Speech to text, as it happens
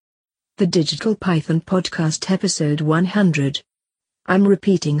The Digital Python Podcast episode 100. I'm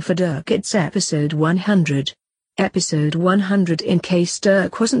repeating for Dirk, it's episode 100. Episode 100 in case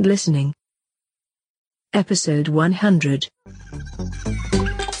Dirk wasn't listening. Episode 100.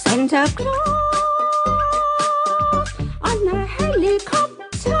 Santa Claus on a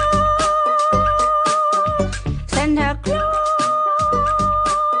helicopter. Santa Claus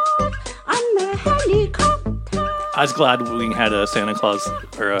on a helicopter. I was glad we had a Santa Claus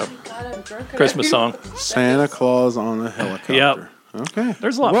or a Christmas song. Santa Claus on a helicopter. Yep. Okay.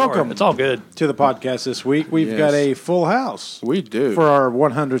 There's a lot Welcome. more. It's all good. To the podcast this week. We've Yes. got a full house We do. for our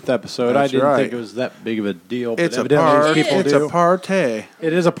 100th episode. I That's didn't right. think it was that big of a deal. But it's a evidently party. people It's do. a party.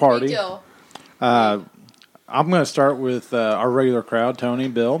 It is a party. I'm going to start with our regular crowd, Tony,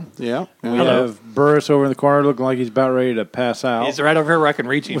 Bill. Yeah. We Hello. have Burris over in the corner looking like he's about ready to pass out. He's right over here where I can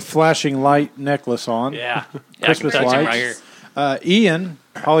reach him. With flashing light necklace on. Yeah. Christmas I can touch him lights. right here. Ian,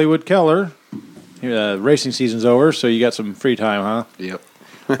 Hollywood Keller. Racing season's over, so you got some free time, huh? Yep.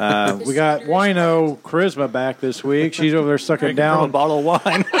 We got Wino Charisma back this week. She's over there sucking Drinking from a down. bottle of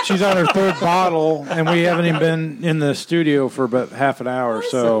wine. She's on her third bottle, and we haven't even been in the studio for about half an hour.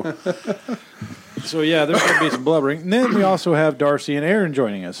 So yeah, there's going to be some blubbering. And then we also have Darcy and Aaron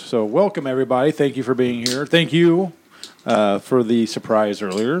joining us. So welcome, everybody. Thank you for being here. Thank you for the surprise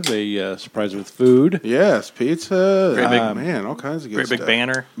earlier. They surprised with food. Yes, pizza. Great big- man, all kinds of good Great big stuff.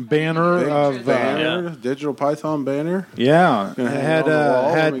 banner. Banner Big of banner, Yeah. digital Python banner. yeah, Gonna it hang had it on the wall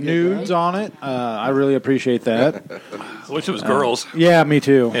when had we get nudes done. on it. I really appreciate that. I wish it was girls. Yeah, me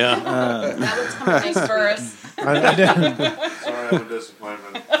too. Yeah. Thanks, Burris. I didn't- Sorry, I'm a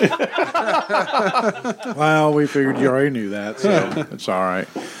disappointment. Well, we figured you already knew that, so it's all right.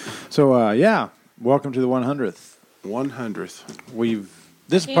 So, yeah, welcome to the 100th. 100th.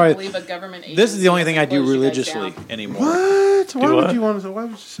 This is Can't probably believe a government agency this is the only thing I do closed you guys religiously down. anymore. What? Why Do would what? you want to? Why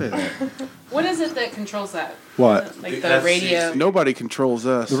would you say that? What is it that controls that? What? Like the That's radio. Nobody controls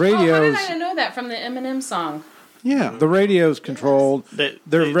us. The Oh, how radios, did I know that from the Eminem song? Yeah. the radio's controlled. They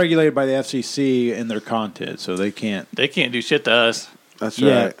Regulated by the FCC and their content, so they can't. They can't do shit to us That's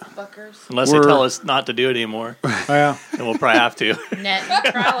Yeah. right. Fuckers. unless We're- they tell us not to do it anymore. Yeah, And we'll probably have to. Net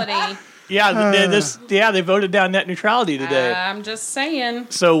neutrality. They voted down net neutrality today. I'm just saying.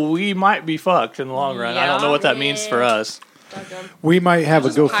 So we might be fucked in the long run. I don't know what that means for us. we might have a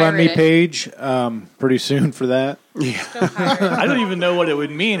Just pirate GoFundMe it. page pretty soon for that. Don't pirate it. I don't even know what it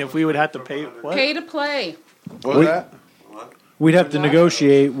would mean if we would have to pay. What? Pay to play. What was that? We'd have to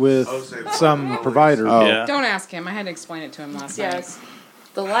negotiate with some provider. Oh. Yeah. Don't ask him. I had to explain it to him last night. Yes.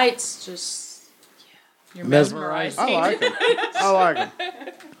 The lights just. You're Mesmerized. mesmerizing. I like him. I like him.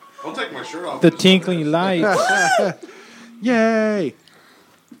 I'll take my shirt off. The tinkling lights. Yay.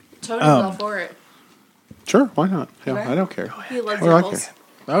 Tony's all for it. Sure. Why not? Hell, I don't care. He loves I like animals.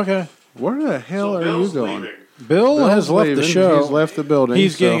 it. Okay. Where the hell are you going? Bill has Bill's left the leaving. show. He's left the building.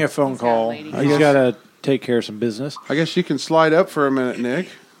 He's so getting a phone call. lady. He's got to take care of some business. I guess you can slide up for a minute, Nick.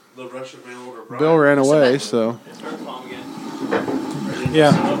 The Russian mail order. Brian. Bill ran away, so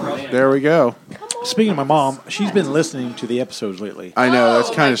Yeah. there we go. Speaking of my mom, she's been listening to the episodes lately. I know that's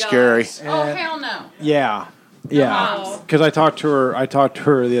Oh, kind my of scary. Oh, hell no. Yeah. Yeah. Moms. Because I talked to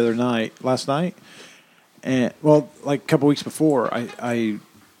her the other night, last night. And well, like a couple weeks before,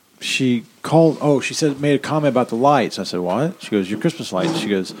 she called. Oh, she said made a comment about the lights. I said, "What?" She goes, "Your Christmas lights." She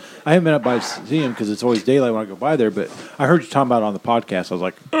goes, "I haven't been up by to see them because it's always daylight when I go by there." But I heard you talking about it on the podcast. I was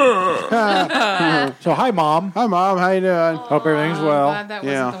like, "So hi, Mom. Hi, Mom. How you doing? Hope everything's I'm well." glad that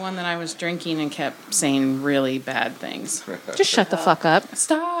wasn't Yeah. the one that I was drinking and kept saying really bad things. Just shut the fuck up.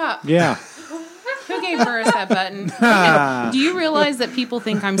 Stop. Yeah. Who gave Burris that button? Do you realize that people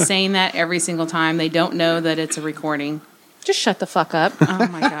think I'm saying that every single time? They don't know that it's a recording. Just shut the fuck up. Oh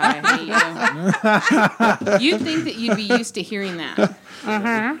my God, I hate you. You'd think that you'd be used to hearing that.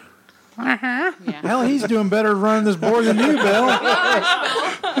 Yeah. Hell, he's doing better running this board than you, Bill.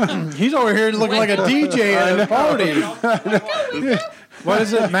 He's over here looking like a DJ at a party. What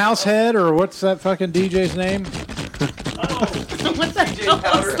is it, Mousehead, or what's that fucking DJ's name? What the hell?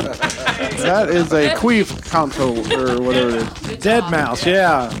 That is a queef console or whatever it is. Dead Mouse,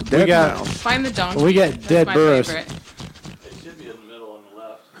 yeah. Dead we got Mouse. Find the donkey. We got That's Dead my Burris. favorite. It should be in the middle on the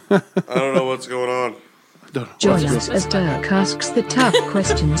left. I don't know what's going on. Join us as Dirk asks the tough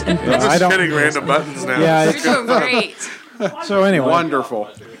questions and I'm just I don't- hitting random buttons now. Yeah, You're doing great. so anyway, Wonderful.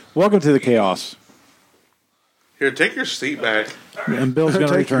 welcome to the chaos. Here, take your seat back. And Bill's going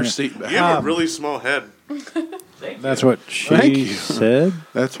to Take your return it. seat back. You have a really small head. That's what Thank she you. said.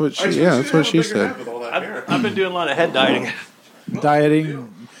 That's what she. Yeah, that's what she said. With all that hair. I've been doing a lot of head dieting.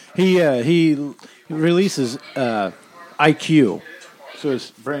 Dieting. He releases IQ. So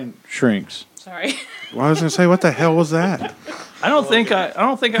his brain shrinks. Sorry. Well, I was gonna say, what the hell was that? I don't think I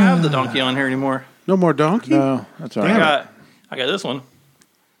have the donkey on here anymore. No more donkey. No, that's all I right. got this one.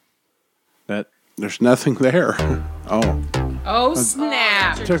 That There's nothing there. Oh, Oh,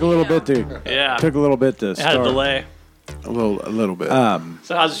 snap. took a little bit to Yeah. took a little bit to It had a start. delay. a little bit.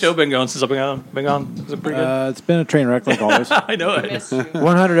 So how's the show been going since I've been gone? Is it pretty good? It's been a train wreck like always. I know it. Missed you.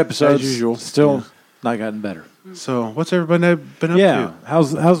 100 episodes, As usual. Still not gotten better. So, what's everybody been up Yeah, to?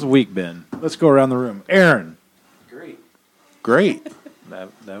 how's the week been? Let's go around the room. Aaron, Great. that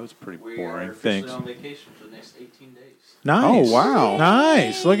was pretty We boring. are officially Thanks. on vacation for the next 18 days. Nice. Oh, wow.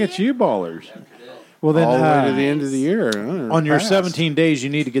 Nice. Look at you, ballers. Well then, All the way to the end of the year. on your Fast. 17 days, you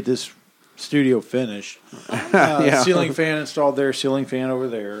need to get this studio finished. Yeah. Ceiling fan installed there. Ceiling fan over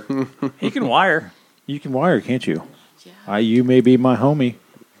there. He can wire. You can wire, can't you? Yeah. You may be my homie.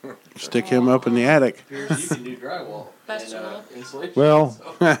 Stick him up in the attic. You can do drywall Best and of luck. insulation. Well,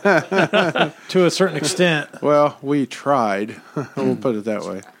 to a certain extent, Well, we tried. We'll put it that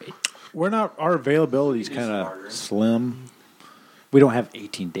way. we're not. Our availability is kind of slim. We don't have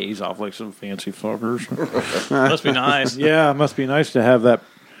 18 days off like some fancy fuckers. Must be nice. Yeah, it must be nice to have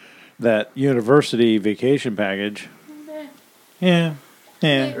that university vacation package. Yeah.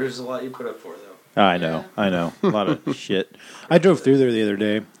 Yeah. There's a lot you put up for, though. I know. A lot of shit. I drove through there the other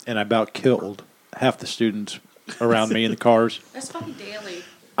day, and I about killed half the students around me in the cars. That's fucking daily.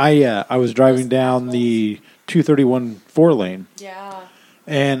 I was driving down the 231 4-lane, Yeah.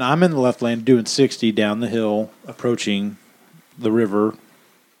 and I'm in the left lane doing 60 down the hill, approaching the river,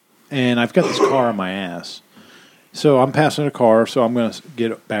 and I've got this car on my ass. So I'm passing a car, so I'm going to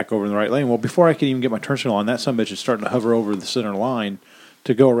get back over in the right lane. Well, before I can even get my turn signal on, that sumbitch is starting to hover over the center line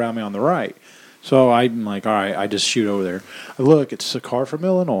to go around me on the right. So I'm like, all right, I just shoot over there. I look, it's a car from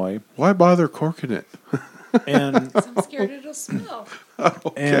Illinois, Why bother corking it? and I'm scared it'll smell.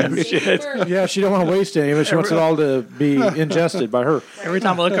 and Paper. yeah, she don't want to waste any of it. She wants it all to be ingested by her. Every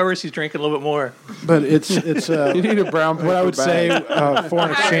time I look over, she's drinking a little bit more. But it's You need a brown paper what I would say bag.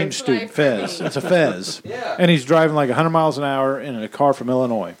 foreign exchange student, Fez. It's a Fez, and he's driving like 100 miles an hour in a car from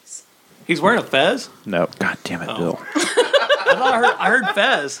Illinois. He's wearing a fez. No, God damn it, Bill. I thought I heard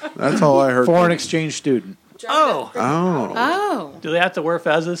fez. That's all I heard. Foreign exchange student. Oh, Oh. Oh. do they have to wear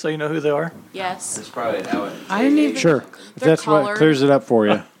fezzes so you know who they are? Yes. That's probably how it. I didn't even. Sure, if They're that's what colored. clears it up for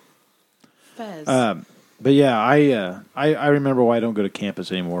you. Fez. But yeah, I remember why I don't go to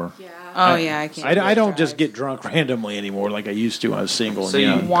campus anymore. yeah. Oh, yeah. I can't. I don't just get drunk randomly anymore like I used to when I was single So and you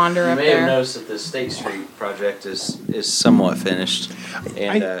young. Wander You up may have there. noticed that the State Street project is somewhat finished,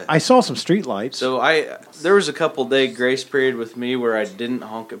 and I saw some street lights. so there was a couple day grace period with me where I didn't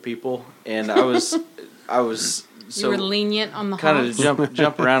honk at people, and I was You were lenient on the kind of honks. to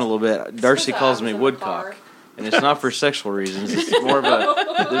jump around a little bit. Darcy calls me Woodcock, and it's not for sexual reasons. It's more of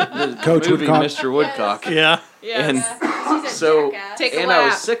the Coach movie Woodcock? Mr. Woodcock. Yeah. And so, Take a and I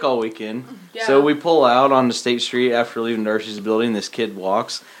was lap. sick all weekend. So we pull out onto State Street after leaving Darcy's building. This kid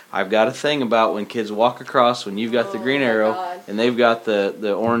walks. I've got a thing about when kids walk across, when you've got the green arrow and they've got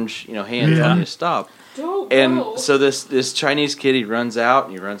the orange, hand telling you to stop. And so this Chinese kid, he runs out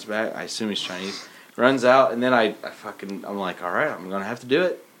and he runs back. I assume he's Chinese. Runs out, and then I'm like, all right, I'm gonna have to do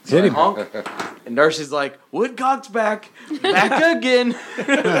it. So Hit I him. honk, and Darcy's like, Woodcock's back again.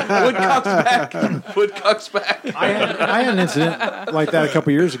 Woodcock's back. Woodcock's back. I had an incident like that a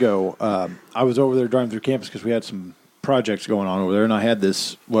couple years ago. I was over there driving through campus because we had some projects going on over there, and I had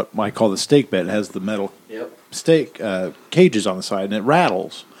this what I call the stake bed. It has the metal Yep. stake cages on the side, and it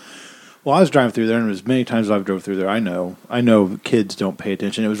rattles. Well, I was driving through there, and as many times as I've drove through there, I know kids don't pay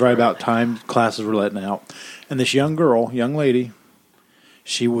attention. It was right about time classes were letting out, and this young lady,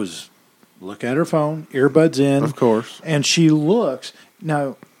 she was looking at her phone, earbuds in, Of course. and she looks.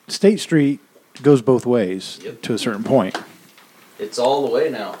 Now, State Street goes both ways Yep. to a certain point. It's all the way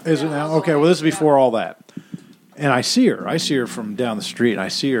now. Is it now? Okay, well, this is before all that. And I see her from down the street, and I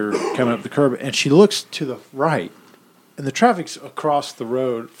see her coming up the curb, and she looks to the right, and the traffic's across the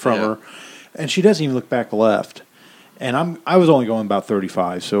road from Yeah. her, and she doesn't even look back left. And I was only going about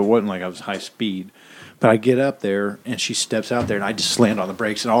 35, so it wasn't like I was high speed. But I get up there, and she steps out there, and I just slammed on the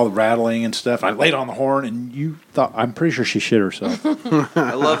brakes and all the rattling and stuff. I laid on the horn, and I'm pretty sure she shit herself.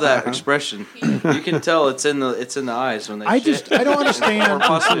 I love that expression. You can tell it's in the eyes when they. I shit. don't or understand.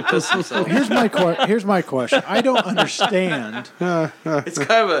 possibly piss themselves. Here's my question. I don't understand. It's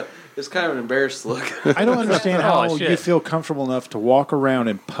kind of an embarrassed look. I don't understand how Oh, shit. you feel comfortable enough to walk around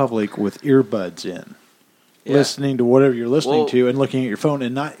in public with earbuds in, Yeah. listening to whatever you're listening Well- to, and looking at your phone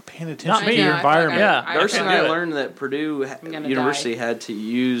and not paying attention Not to me. your Yeah, I feel like environment. Yeah. Darcy can't and I do it. learned that Purdue gonna University had to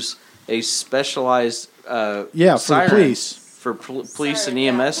use a specialized Yeah, for the siren police. for police and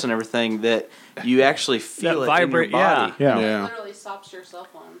EMS and everything that you actually feel That it vibrate- in your body. Yeah. Literally stops your cell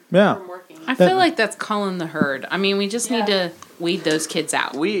phone Yeah. from working. I feel like that's calling the herd. I mean, we just need to weed those kids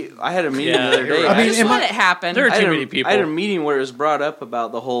out. I had a meeting Yeah, the other you're day. right. I mean, just am let I- it happen. There are I had too a- many people. I had a meeting where it was brought up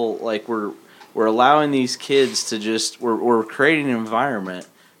about the whole like we're allowing these kids to just we're creating an environment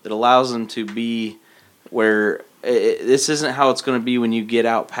that allows them to be where this isn't how it's going to be when you get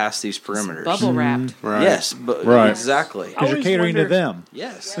out past these perimeters. Bubble wrapped. Right. Yes, but Right. exactly. Because you're always catering to wondered- them.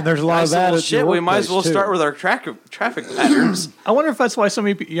 Yes, And there's a lot I of said, that well, at your shit, we might as workplace, well too. start with our traffic patterns. I wonder if that's why so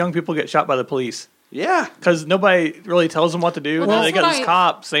many young people get shot by the police. Yeah. Because nobody really tells them what to do. Well, and then they that's got what this I-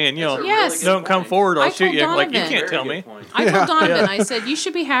 cop saying, you know, That's a Yes. really good don't come point. forward or I I'll shoot told you. Like, you Donovan. can't tell Very me. good point. I told Donovan, I said, you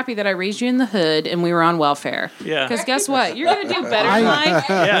should be happy that I raised you in the hood and we were on welfare. Yeah. Because guess what? You're going to do better in life.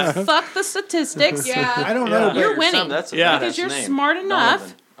 Yeah. Fuck the statistics. I don't Yeah. know. You're Your winning. son, that's a Yeah. Because badass you're name. smart enough.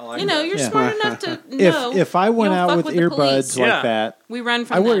 Donovan. I like You know, that. you're Yeah. smart enough to know. If I went you don't out fuck with the earbuds police. like Yeah. that, We run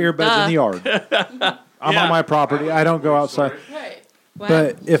from I wear them. earbuds in the yard. I'm Yeah. on my property. I don't go outside. Right. What?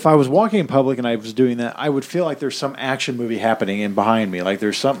 But if I was walking in public and I was doing that, I would feel like there's some action movie happening in behind me. Like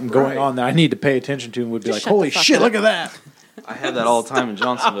there's something going on that I need to pay attention to and would be Just like, shut the holy fuck shit, up. look at that. I had that all the time in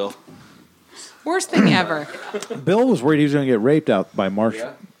Johnsonville. Worst thing ever. Bill was worried he was going to get raped out by Marsh.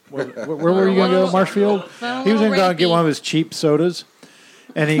 Yeah. Where were you going to go? Marshfield? He was going to go and get one of his cheap sodas.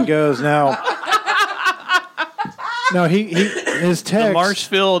 And he goes, now. No, his text. The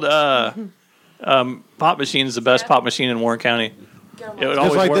Marshfield pop machine is the best pop machine in Warren County. It would Just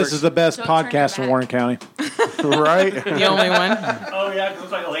always like work. this is the best Don't turn podcast your in Warren back. County. Right? The only one. Oh, yeah, it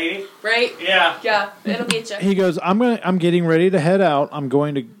looks like a lady. Right? Yeah. Yeah, it'll get you. He goes, I'm getting ready to head out. I'm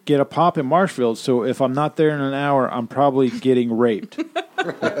going to get a pop in Marshfield. So if I'm not there in an hour, I'm probably getting raped.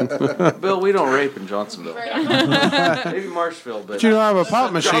 Bill, we don't rape in Johnsonville. Maybe Marshfield, but But you don't have a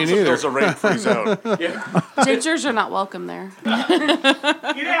pop machine either. Johnsonville's a rape free zone. Gingers are not welcome there.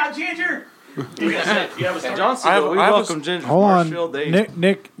 Get out, Ginger. You have a story? Johnsonville, we I have a- welcome Ginger. Hold Marshfield, on. they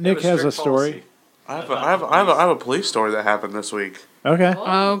Nick has a strict story. policy. I have a police story that happened this week. Okay.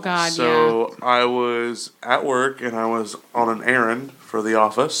 Oh, God, yeah. So I was at work and I was on an errand for the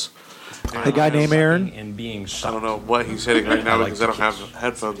office. A guy named Aaron. And being I don't know what he's hitting right now because I don't have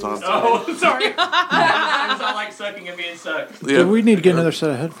headphones on. Oh, sorry. It's not like sucking and being sucked. Yeah. We need to get another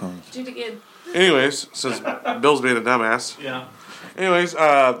set of headphones. Do it again. Anyways, since Bill's being a dumbass. Yeah. Anyways,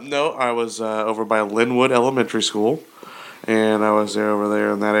 no, I was over by Linwood Elementary School, and I was over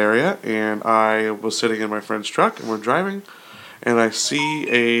there in that area, and I was sitting in my friend's truck, and we're driving, and I see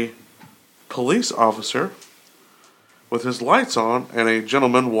a police officer with his lights on and a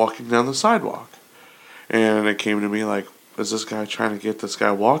gentleman walking down the sidewalk. And it came to me like, is this guy trying to get this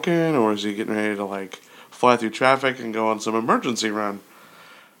guy walking, or is he getting ready to like fly through traffic and go on some emergency run?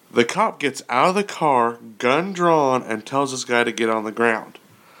 The cop gets out of the car, gun drawn, and tells this guy to get on the ground.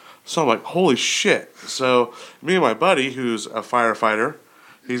 So I'm like, holy shit. So me and my buddy, who's a firefighter,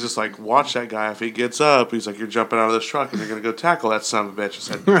 he's just like, watch that guy. If he gets up, he's like, you're jumping out of this truck and you're going to go tackle that son of a bitch. I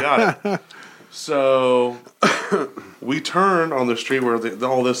said, you got it. So we turn on the street where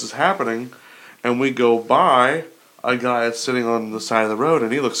all this is happening, and we go by a guy that's sitting on the side of the road,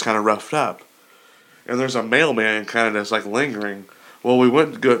 and he looks kind of roughed up. And there's a mailman kind of just like lingering. Well, we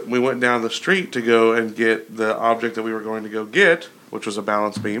went down the street to go and get the object that we were going to go get, which was a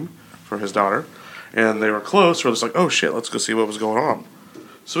balance beam for his daughter. And they were close. We're just like, oh shit, let's go see what was going on.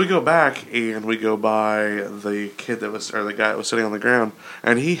 So we go back and we go by the guy that was sitting on the ground,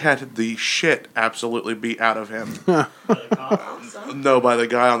 and he had the shit absolutely beat out of him. No, by the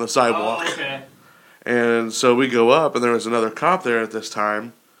guy on the sidewalk. Oh, okay. And so we go up, and there was another cop there at this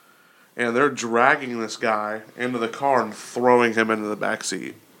time, and they're dragging this guy into the car and throwing him into the back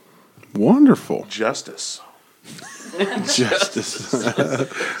seat. Wonderful. Justice. Justice.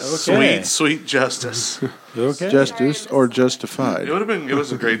 Sweet, sweet justice. Okay. Justice or justified. It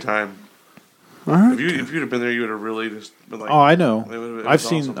was a great time. All right. If you'd have been there, you would have really just been like, Oh, I know. it I've was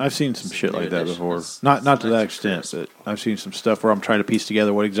seen awesome. I've seen some shit like that Edition before. was Not to that extra extent, but I've seen some stuff where I'm trying to piece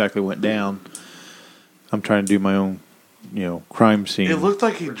together what exactly went down. I'm trying to do my own, crime scene. It looked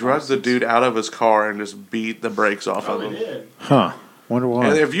like he drugged the dude out of his car and just beat the brakes off of him. Huh. Wonder why.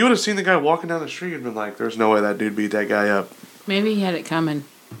 And if you would have seen the guy walking down the street, you'd been like, there's no way that dude beat that guy up. Maybe he had it coming.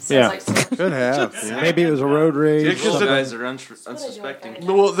 Yeah. Could have. Maybe it was a road rage. Yeah, 'cause Those the- guys are unsuspecting.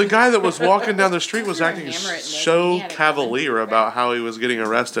 Well, the guy that was walking down the street was acting Hammer it, Nick. so He had it cavalier about how he was getting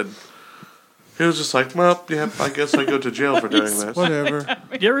arrested. He was just like, well, yeah, I guess I go to jail for doing this. Whatever.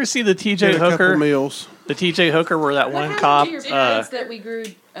 You ever see the Get TJ a couple Hooker? meals. The TJ Hooker where that one cop. that we grew.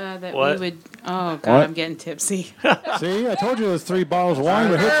 That what? we would. Oh God, What? I'm getting tipsy. See, I told you those 3 bottles of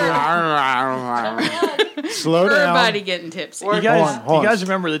wine would hit you. Slow down. Everybody getting tipsy. You guys, hold on. you guys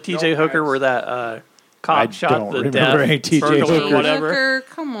remember the TJ Hooker where that cop I shot don't the remember death any TJ burglar or Hookers. whatever? Hooker,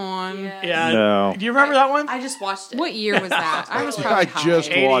 come on. Yeah. No. Do you remember that one? I just watched it. What year was that? I was I probably high. just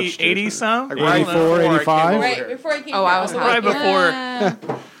 80, watched it. 80 some? Like Right 84, before I came 85? over Right here. before I came Oh, I was down. high. Right before- Yeah.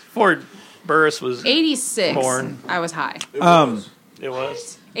 Before Burris was. 86. Born. I was high. It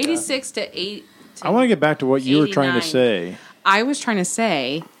was. 86 to 8. I want to get back to what you were trying to 89. say. I was trying to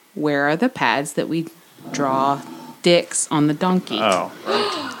say, where are the pads that we draw dicks on the donkey? Oh,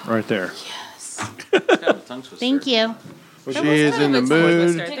 right there. Thank you. She is in the kind of a tongue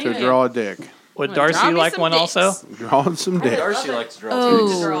mood twister. to Thank you. draw a dick. Would Draw Darcy me like some one dicks. also? Drawing some dick. Darcy likes to draw.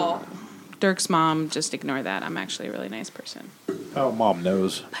 Oh, Dirk's mom, just ignore that. I'm actually a really nice person. Oh, Mom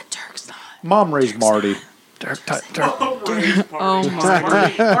knows. But Dirk's not. Mom raised Marty. Dirk. Oh,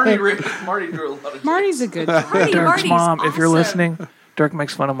 Marty drew a lot of. Marty's a good Dirk's Marty's mom, if you're awesome. listening, Dirk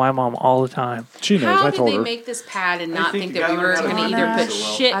makes fun of my mom all the time. She knows. How I did told they her. make this pad and not think think you that we guys were are going to gonna either do put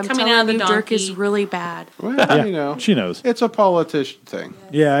well. shit I'm coming telling out of the you, donkey? Dirk is really bad. Well, you know, She knows. it's a politician thing.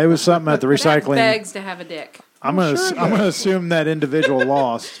 Yeah, it was something at the That recycling. begs to have a dick. I'm gonna assume that individual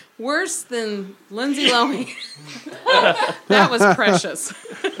lost. Worse than Lindsay Lohan. That was precious.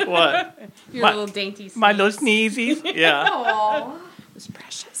 What? Your My- little dainty sneeze. My little sneezies? Yeah. Aw, It was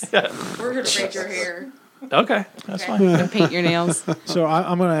precious. we're gonna braid your hair. Okay, that's fine. And paint your nails. So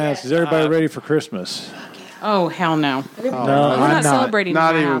I'm gonna ask: is everybody ready for Christmas? Oh, hell no. No, We're I'm not not. celebrating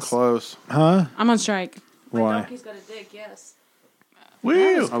Not in my even house. close. Huh? I'm on strike. Why? Donkey's got a dick, yes.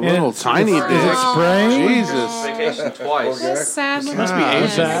 Woo! A little tiny Is it dick. spring? Jesus. Vacation twice. That's sad. Must be Yes.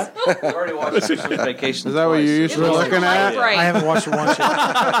 What's that? I've already watched Christmas Vacation. Is that what you twice. used to It be was looking at? right. I haven't watched it once yet.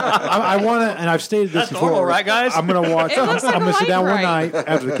 I want to, and I've stated this That's before. normal, right, guys? I'm gonna watch. It looks like I'm a gonna sit down one light night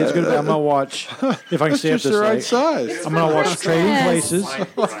after the kids go to bed. I'm gonna watch if I can It's stay up just this the right late. size. I'm gonna watch Trading Yes. Places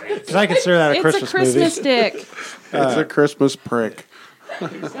because I consider that a It's Christmas, a Christmas movie. dick. It's a Christmas prick.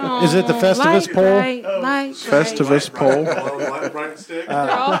 Is it the Festivus poll? Festivus pole.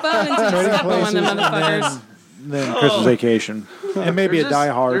 They're all fun until you Trading step on one of Places, them and motherfuckers. then Christmas Vacation, and maybe a Die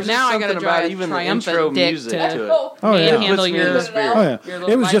Hard. There's Now I just gotta something draw about a even the triumphant intro dick music to- to it. Oh yeah. Manhandle Puts me in your. the spirit. Oh yeah. Your little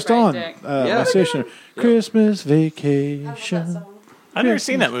It was just light on bright dick. Yeah. my station. Christmas Vacation. I've never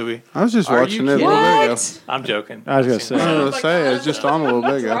seen that movie. I was just Are watching you it a little bit ago. What? I'm joking. I was gonna say I was gonna say it's just on a little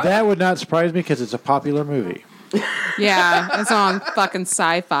bit ago. that would not surprise me because it's a popular movie. Yeah, it's on fucking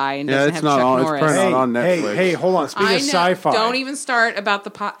sci-fi and Yeah, doesn't it's have not Chuck on. It's Norris. probably not on Hey, Netflix. hey, hold on. Speaking I of know. sci-fi, Don't even start about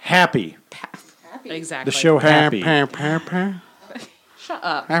the Happy, Exactly. the show Happy. Shut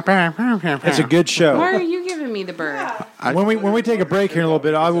up. It's a good Why show. are you giving me the bird? When we take a break here in a little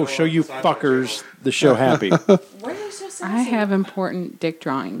bit, I will show you fuckers the show Happy. Why are you so sassy? I have important dick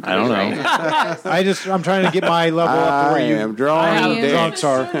drawing. I don't know. I'm trying to get my level up to I where you am drawing I am- drunks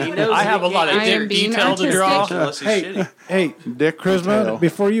are. I have a lot of I am dick being detail to draw. artistic. Unless he's Hey, shitty. hey, Dick Charisma, Patel.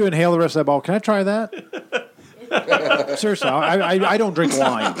 before you inhale the rest of that ball, can I try that? Seriously, I don't drink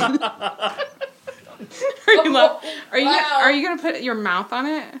wine. Are you gonna put your mouth on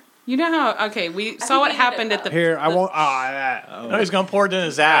it? You know how? Okay, we saw what happened at the. Here, I won't. No, he's gonna pour it in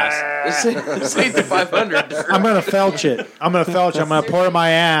his ass. This ain't the 500. I'm gonna felch it. I'm gonna pour it in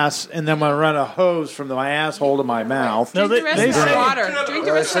my ass, and then I'm gonna run a hose from my asshole to my mouth. No, Drink the rest of say- that water. Drink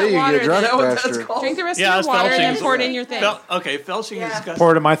the rest of that you water. get drunk then- faster. Drink the rest Yeah, of that's your water, felching. then pour it in your thing. Okay, felching is got.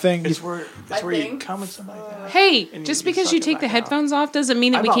 Pour it in my thing. It's where you come in somebody. Hey, just because you take the headphones off doesn't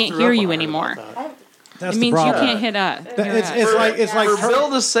mean that we can't hear you anymore. That's It the means you problem. can't hit us. It's like For Bill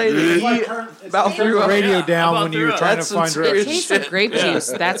to say that he about threw the up. radio down about when you were threw up? trying That's to find some It serious tastes shit. like grape juice.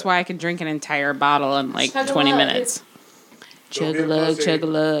 That's why I can drink an entire bottle in like Chug a 20 lug. minutes. Chug a lug, chug a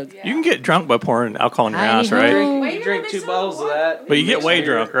lug. You can get drunk by pouring alcohol in your ass, right? You drink 2 bottles of that. But you get way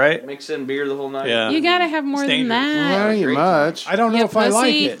drunk, right? Mix in beer the whole night. Yeah. You gotta have more It's than dangerous. that. Well, ain't much. I don't know You if I like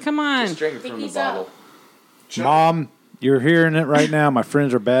pussy. it. Come on. Just drink it from the Pinkies up. bottle. Mom, you're hearing it right now. My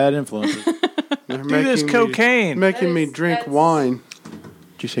friends are bad influences. Did They're Do this cocaine. making me drink That's- wine.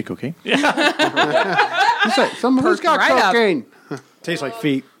 you say cocaine? You say, who's got right up. cocaine? Tastes like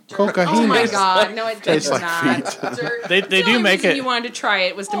feet. Cocaine. Oh my god, no, it does like not. They The do only make reason it. you wanted to try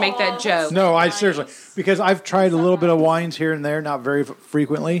it was to make that joke. No, I seriously, because I've tried a little bit of wines here and there, not very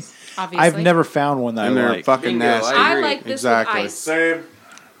frequently. Obviously. I've never found one that And I they're like. fucking Bingo, nasty. I agree. like this Exactly. with ice. Same.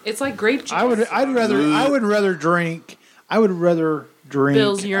 It's like grape juice. I would rather drink.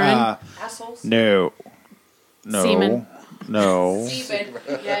 Bill's urine? Assholes. No. Semen. No.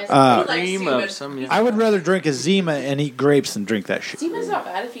 Yes. Cream of some. Yeah. I would rather drink a Zima and eat grapes than drink that shit. Zima's not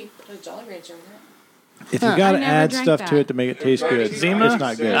bad if you put a Jolly Rancher in it. If you got to I never add drank stuff that. to it to make it taste good, Zima? it's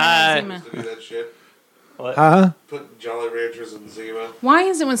not good. Zima. To do that shit. Huh? Put Jolly Ranchers in Zima. Why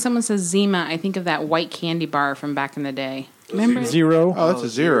is it when someone says Zima, I think of that white candy bar from back in the day? Remember? Zero. Oh, that's a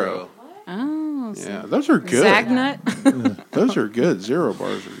zero. Oh, Yeah, those are good. Zagnut. Those are good. Zero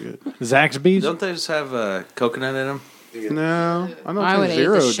bars are good. Zaxby's. Don't they just have coconut in them? No, I don't I would think eat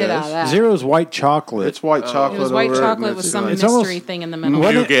zero the shit out of does. that. Zero's white chocolate. It's white chocolate. It was white over chocolate and with it's some like- It's mystery almost- thing in the middle.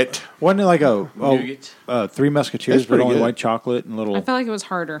 Wasn't nougat. Wasn't it like Nougat. Three Musketeers, It's but pretty only good. white chocolate and I little, felt like it was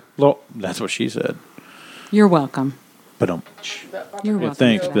harder. little? That's what she said. You're welcome. But You're welcome.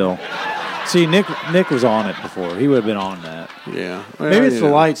 thanks, Bill. See, Nick was on it before. He would have been on that. Yeah. Maybe it's you the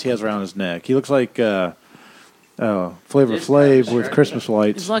know. lights he has around his neck. He looks like Flavor It's Flav kinda with Christmas He's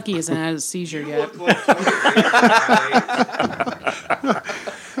lights. lucky he hasn't had a seizure yet.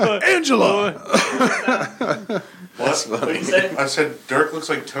 Angela. What? I said Dirk looks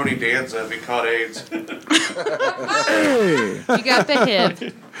like Tony Danza if he caught AIDS. Hey. You got the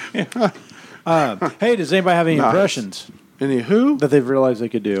hip. Hey, does anybody have any Nice. impressions Any who? that they've realized they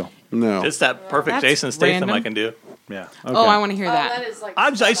could do? No. It's that perfect That's Jason Statham random. I can do. Yeah. Oh, I want to hear Oh, that. that is like.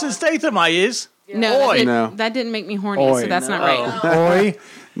 I'm Jason Statham, I is. No, Oi. that didn't make me horny, Oi. so that's not right. Oi.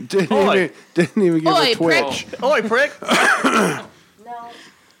 Didn't even give Oi, a twitch. Oi, prick. No.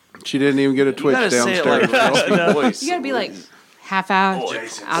 She didn't even get a You twitch gotta say it downstairs. like that voice. You gotta be like half out,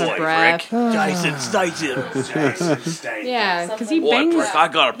 Jason, out Oi, of breath. Jason Statham. Jason Statham. Yeah, because he Oi, bangs. prick, I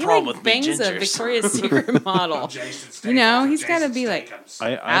got a He problem like with me bangs a gingers. Victoria's Secret model. Jason You know, Statham. he's got to Jason be like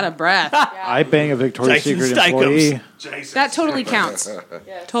Statham. out of breath. I bang a Victoria's Jason Secret Statham. employee. Jason That totally Statham. counts.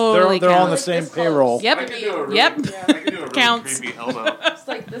 Yes. Totally They're on the counts. same This close. payroll. Yep. I can do a really, Yep. I can do a really Counts. creepy Elmo. It's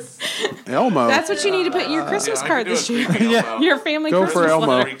like this. Elmo. That's what you need to put in your Christmas I card can do this a year. creepy Elmo. Your family Go Christmas for Elmo.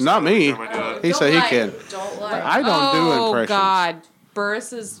 letter. Not me. He Don't said he lie. can. Don't lie. I don't do Oh impressions. God,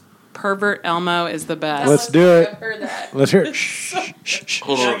 Burris's pervert Elmo is the best. Let's do it. I've heard that. Let's hear it. Shh, shh, shh.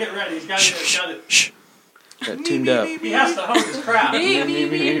 Hold on. Get ready. He's got to get Got tuned up. He has to hone his craft.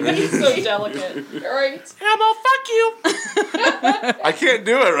 He's so delicate. All right. Elmo, fuck you. I can't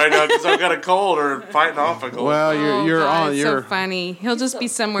do it right now because I've got a cold or fighting off a cold. Well, Oh, you're God, on. it's You're. so funny. He'll just be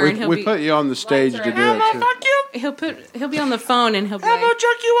somewhere and We, he'll we be put you on the stage to do Elmo, it. Too. Fuck you. he'll be on the phone and he'll be Elmo, like,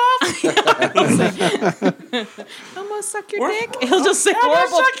 jerk you off. Elmo, suck your dick. He'll just say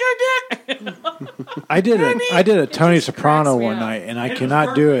horrible. Suck your dick. I did a Tony Soprano me one up. night, and I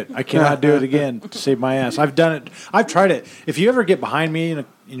cannot do it. I cannot do it again to save my ass. I've done it. I've tried it. If you ever get behind me and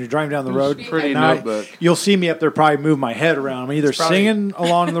you're driving down the road, Pretty at night, notebook. you'll see me up there probably move my head around. I'm either probably- singing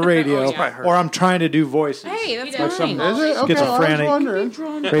along the radio Oh, yeah. or I'm trying to do voices. Hey, that's Like fine. Is it? Okay, I was Schizophrenic. wondering.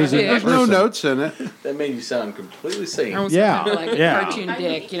 Crazy. There's No person. notes in it. That made you sound completely sane. I was Yeah, gonna do, like yeah. a cartoon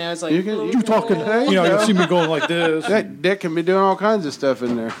dick, you know, it's like You can. You talking? You know, you'll see me going like this. That Dick can be doing all kinds of stuff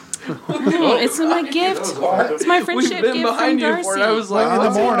in there. oh, it's my gift. It's my friendship We've been gift from behind you Darcy. for it. I was like, in the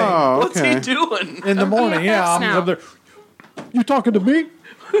what's he- morning. Oh, What's okay. he doing? In the morning, yeah, I'm now. up there. You talking to me?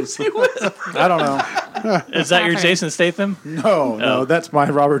 Who's he with? I don't know. Is that your Okay. Jason Statham? No, no, that's my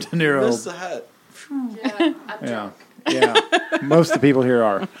Robert De Missed Niro. the hat. Yeah. I'm Yeah, drunk. yeah. Most of the people here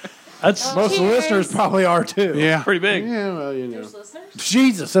are. That's Most of the listeners probably are too. Yeah. pretty big. Yeah, well, you know. There's listeners?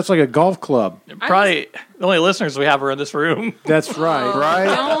 Jesus, that's like a golf club. Probably the only listeners we have are in this room. That's right. Right?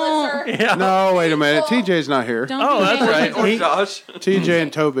 Don't, Yeah. No, wait a minute. TJ's not here. don't Oh, be that's mean. right. Or He- Josh. TJ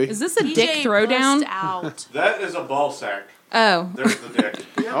and Toby. Is this a DJ dick throwdown? burst out. That is a ball sack. Oh, There's the dick.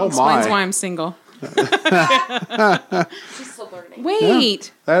 Oh explains why my. I'm single. She's still learning.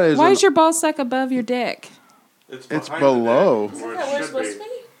 Wait, That is. why an- is your ball sack above your dick? It's behind below. The dick, Isn't where that where it it's should supposed to be.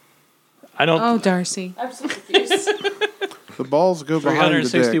 be? I don't. Oh, Darcy. I'm so confused. The balls go behind the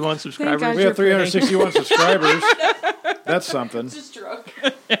dick. 361 God. subscribers. We have 361 subscribers. That's something. Just drunk.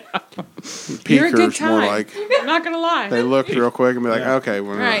 You're a good Peekers, more time. like. I'm not gonna lie. They looked real quick and be like, okay,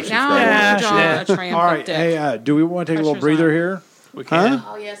 we're All not right, now Yeah, I'm gonna yeah. draw a triumph All right, dick. hey, do we want to take a little Pressure's breather on. here? We can.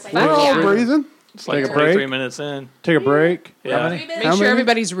 Huh? Oh, yes. I We're Fuck all yeah. breathing. It's like Take a 23 break? minutes in. Take a break. Yeah. How many? Three minutes. Make sure many?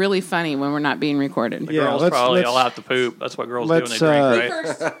 everybody's really funny when we're not being recorded. The Yeah, girls let's- probably let's- all have to poop. That's what girls do when they let's, drink,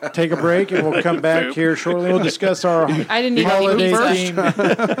 right? First. Take a break, and we'll come back here shortly. We'll discuss our I didn't even holiday eat first.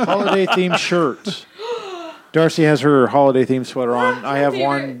 themed shirts. Darcy has her holiday themed sweater on. I have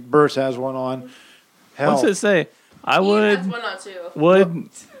one. Burris has one on. Hell, What's it say? I Ian would has one on too.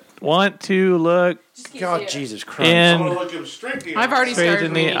 want to look Just can't God, see it. Jesus Christ! I'm in gonna look him straight in the I've already straight started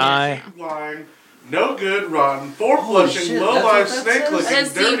in the reading it. eye. line. No good, rotten, four flushing, shit, low that's life, what that snake says? licking,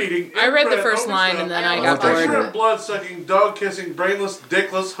 That's dirt deep. eating. I read the inbred, first line and then I got Picture bored. of blood sucking, dog kissing, brainless,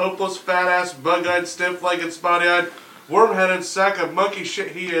 dickless, hopeless, fat ass, bug eyed, stiff legged, spotty eyed, worm-headed sack of monkey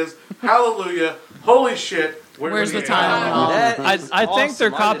shit he is. Hallelujah. Holy shit. Where's the he Tylenol? That I is think they're awesome. I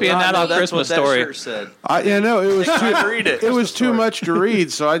did copying not that know on that's Christmas what that Story. shirt said. It was I read it. It was too much to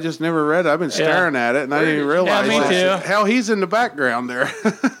read, so I just never read it. I've been staring at it, and I didn't realize. me that. too. Hell, he's in the background there.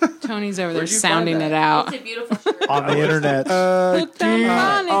 Tony's over there Where'd you sounding find it out. It's a beautiful shirt. On the internet. Put them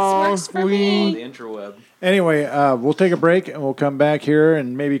on, it works for me. The interweb. Anyway, we'll take a break and we'll come back here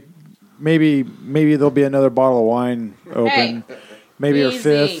and maybe there'll be another bottle of wine open. Hey. Maybe her Easy.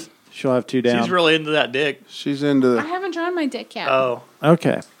 fifth. She'll have two down. She's really into that dick. She's into. I haven't drawn my dick yet. Oh,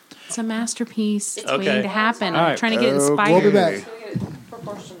 Okay. It's a masterpiece. It's Okay. waiting to happen. All I'm right. trying to get We'll inspired. be back.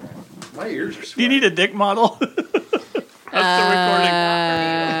 Proportional. My ears are do you need a dick model? That's the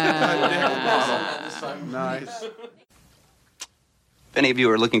recording. Nice. If any of you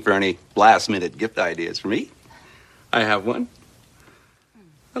are looking for any last-minute gift ideas for me, I have one.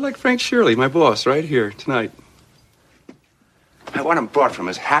 I'd like Frank Shirley, my boss, right here tonight. I want him brought from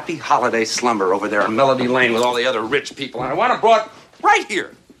his happy holiday slumber over there on Melody Lane with all the other rich people, and I want him brought right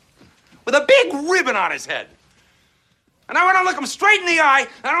here with a big ribbon on his head. And I want to look him straight in the eye,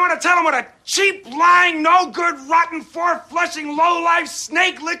 and I want to tell him what a cheap, lying, no-good, rotten, four-flushing, low-life,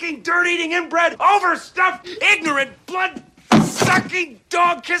 snake-licking, dirt-eating, inbred, overstuffed, ignorant, blood-sucking,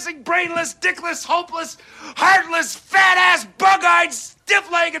 dog-kissing, brainless, dickless, hopeless, heartless, fat-ass, bug-eyed,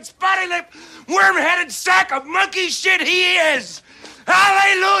 stiff-legged, spotty-lipped, worm-headed sack of monkey shit he is.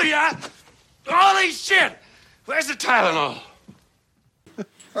 Hallelujah! Holy shit! Where's the Tylenol?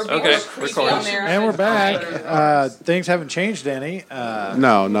 Okay, recording. And we're back. Things haven't changed any.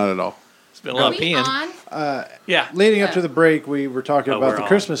 No, not at all. It's been a lot of peeing. Yeah. Leading up to the break, we were talking Oh, about we're the on.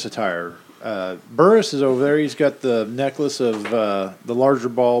 Christmas attire. Burris is over there. He's got the necklace of the larger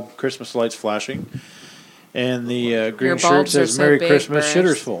bulb Christmas lights flashing. And the green Your shirt bulbs are says so Merry big, Christmas,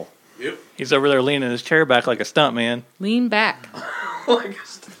 Burris. shitter's full. He's over there leaning his chair back like a stunt man. Lean back. Like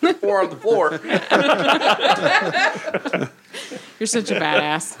four on the floor. You're such a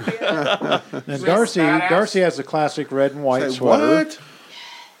badass. And Darcy has the classic red and white Say, sweater what?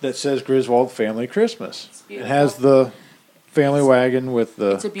 that says Griswold Family Christmas. It has the family wagon with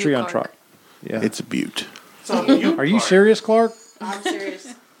the It's a Butte, tree on Clark. top. Yeah. It's a beaut. Are you serious, Clark? I'm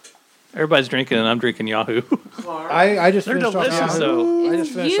serious. Everybody's drinking, and I'm drinking Yahoo. I just They're finished off delicious, Yahoo. though. I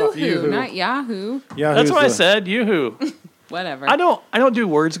just finished off Yoo-hoo, Yoo-hoo. not Yahoo. Yahoo's That's what I the- said. Yoo-hoo. Whatever. I don't do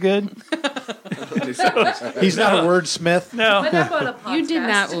words good. He's not a wordsmith. No. What about a podcast? You did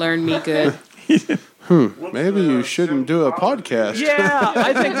not learn me good. Maybe you shouldn't do a podcast. Yeah,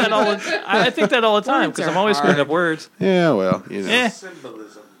 I think that all. I think that all the time Words because are I'm always screwing hard. up words. Yeah, well, you know. Eh.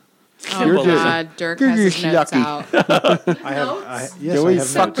 Symbolism. Oh, You're just- God. Dirk you're has his just notes yucky. out. Yes, Yeah, I we have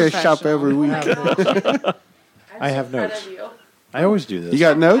fuck notes. this up every week. I have proud notes. of you. I always do this. You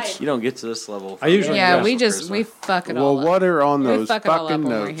got notes? You don't get to this level. I usually Yeah, Yeah. we fuck it all Well, up. what are on We those fuck it all up fucking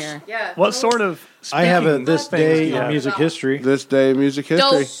when we're notes? here. Yeah. What sort of? I have a speaking this things day do you in have? music history. This day, music history.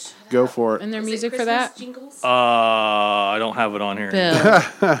 Dose. Go for it. And their Is it music for Christmas that? Jingles? I don't have it on here. Bill.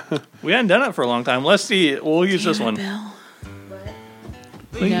 We hadn't done it for a long time. Let's see. We'll use this one. Bill.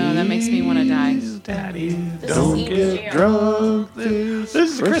 No, that makes me want to die. Daddy, This don't is get Ian drunk. This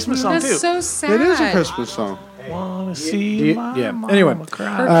is a Christmas song That's too. so sad. It is a Christmas song. Wanna see You- my yeah. mama Anyway,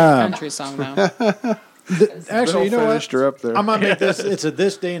 cry. Perfect country song, though. Actually, you know what? Finished her up there. I'm gonna make this. It's a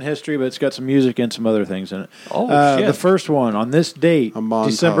this day in history, but it's got some music and some other things in it. Oh, shit. The first one on this date, A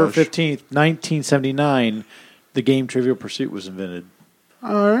montage. December 15th, 1979, the game Trivial Pursuit was invented.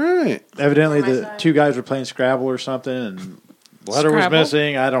 All right. Evidently, On my the side. two guys were playing Scrabble or something, and letter was Scrabble?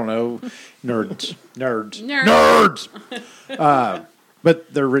 missing. I don't know. Nerds. Nerd.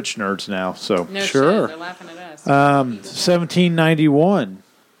 But they're rich nerds now, so No sure. shit, they're laughing at us. 1791,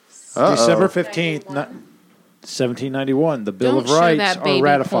 Uh-oh. December 15th, 1791. The Bill Don't of show Rights that are baby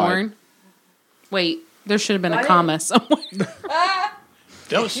ratified. porn. Wait, there should have been a What? comma somewhere.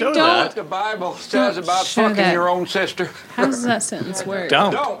 Don't show Don't. that. The Bible says about Show fucking that. your own sister. How does that sentence work?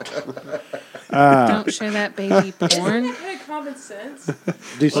 Don't. Don't show that baby porn. Had common sense.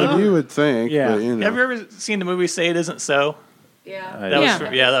 December. You would think, Yeah. but you know. Have you ever seen the movie Say It Isn't So? Yeah. That Yeah. was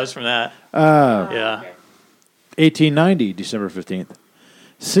from, that was from that. Yeah. Okay. 1890, December 15th.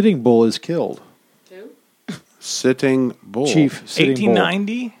 Sitting Bull is killed. Two. Sitting bull. Chief Sitting Bull.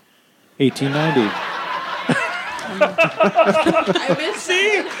 1890. 1890. I miss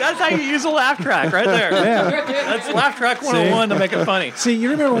See, that's how you use a laugh track right there. Yeah. That's laugh track 101 to make it funny. See, you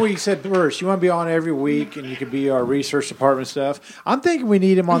remember when we said, Bruce, you want to be on every week and you could be our research department stuff? I'm thinking we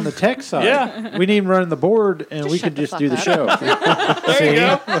need him on the tech side. Yeah. We need him running the board and we can just do the show. There you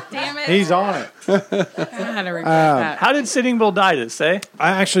go. Damn it. He's on it. I had to regret that. How did Sitting Bull die, did it say?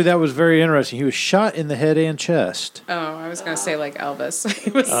 Actually, that was very interesting. He was shot in the head and chest. Oh, I was going to say like Elvis. He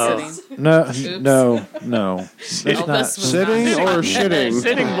was sitting. No, Oops. no, no. It's Elvis not. was Sitting not or shitting?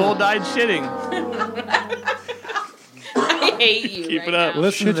 Sitting Bull died shitting. I hate you. Keep right it up. now.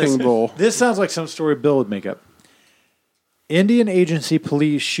 Listen to this. Shitting Bull. This sounds like some story Bill would make up. Indian agency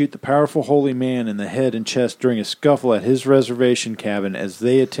police shoot the powerful holy man in the head and chest during a scuffle at his reservation cabin as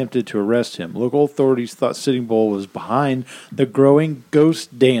they attempted to arrest him. Local authorities thought Sitting Bull was behind the growing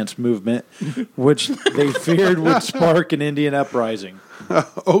ghost dance movement, which they feared would spark an Indian uprising.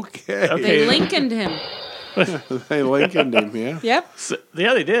 Okay. They Lincolned him. They Lincolned him, yeah. Yep. So,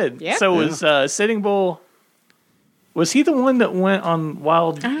 yeah, they did. Yep. So was Sitting Bull... Was he the one that went on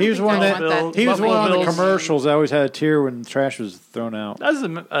Wild... He was one I want that that. he was one on the Bill's- commercials that always had a tear when trash was thrown out. That was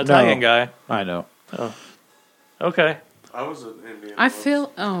an Italian guy. I know. Okay. I was an Indian. I once.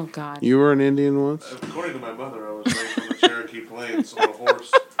 feel. Oh God. You were an Indian once? According to my mother, I was raised from the Cherokee Plains on a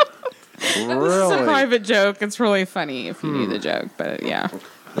horse. This is a Really? private joke. It's really funny if you knew the joke, but yeah.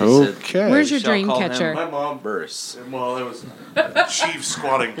 Okay. Where's your Shall dream call catcher? My mom, Burris. well, it was chief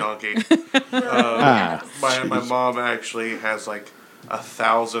squatting donkey. Ah. My mom actually has like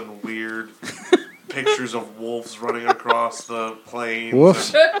 1,000 weird pictures of wolves running across the plains.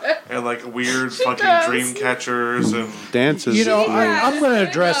 Woofs. And like weird fucking dream catchers and Dances. You know, Yeah. I'm going to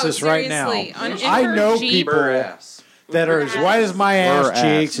address No, this right now. seriously. In I her know Jeep- people Burris. that are as white as my ass Or ass,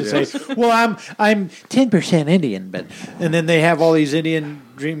 cheeks and yes. say, "Well, I'm 10% Indian," but and then they have all these Indian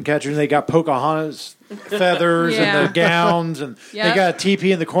dream catchers. They got Pocahontas feathers Yeah. and the gowns, and Yep. they got a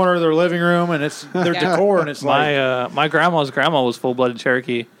teepee in the corner of their living room, and it's their Yeah. decor, and it's like My grandma's grandma was full-blooded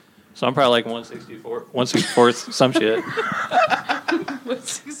Cherokee. So I'm probably like 164th, some shit.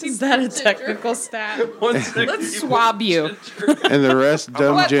 Is that a technical stat? Let's swab you. And the rest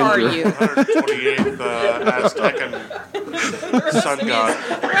dumb What ginger. are you? 128th Aztec and sun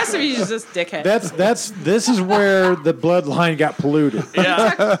god. The rest of you is just dickhead. this is where the bloodline got polluted.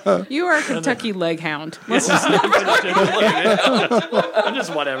 Yeah. You are a Kentucky leg hound. I'm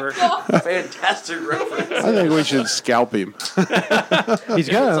just whatever. Fantastic reference. I think we should scalp him. He's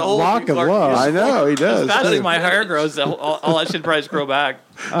got a old lock of Clark love. I know, he does. Fast as my hair grows, all that should probably grow back.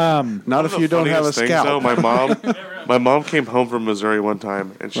 Not if you don't have a Funniest thing, though, scalp. my mom came home from Missouri one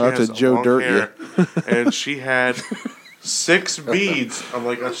time, and she Well, that's has a Joe long Dirt hair, and she had 6 beads on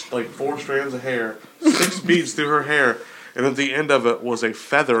like 4 strands of hair, 6 beads through her hair, and at the end of it was a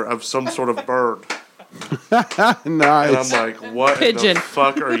feather of some sort of bird. And I'm Nice. like, what in Pigeon. the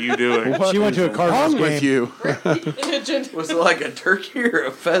fuck are you doing? She went to a Cardinals Wrong with game. you? Was it like a turkey or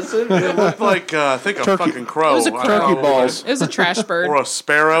a pheasant? It looked like, I think a Turkey- fucking crow. It was a I don't crow. know Turkey balls. It was a trash bird. Or a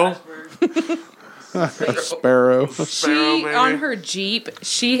sparrow. Sparrow. Sparrow, She maybe. on her Jeep,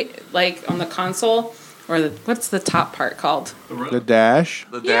 she like on the console or what's the top part called? The dash.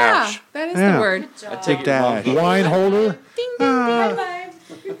 The dash. Yeah, that is Yeah. the word. I take it. Dash. Wine holder. Ding ding high five.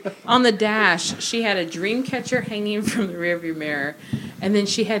 On the dash, she had a dream catcher hanging from the rearview mirror, and then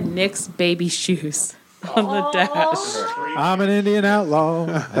she had Nick's baby shoes on the dash. I'm an Indian outlaw,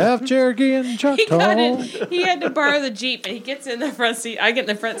 half Cherokee and He got Choctaw. in. He had to borrow the Jeep, and he gets in the front seat. I get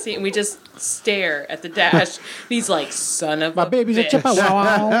in the front seat, and we just stare at the dash. And he's like, "Son of My a baby's a bitch."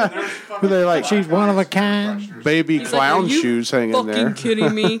 Chippewa. Who they like? She's one of a kind. Baby He's like, clown "Are you shoes hanging fucking there.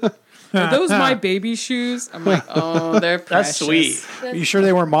 kidding me? Are those my baby shoes? I'm like, oh, they're precious. That's sweet. You sure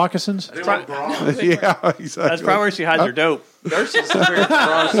they weren't moccasins? Yeah, exactly. That's probably where she hides her dope. Darcy's very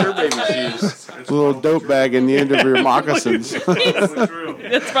bronze her baby shoes. A little dope bag in the end of your moccasins.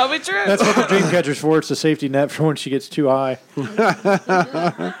 That's probably true. That's what the dream catcher's for. It's a safety net for when she gets too high.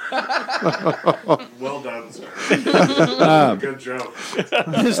 Well done, sir. Good joke.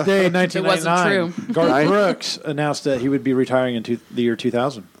 This day in It wasn't 1999, true. Garth Brooks announced that he would be retiring in the year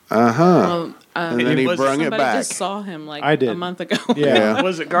 2000. Well, And then he was- brung it somebody back. just saw him like I did. a month ago. Yeah.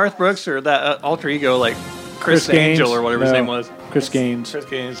 Was it Garth Brooks or that alter ego like Chris Gaines. Angel or whatever his No. name was? Chris Gaines. Chris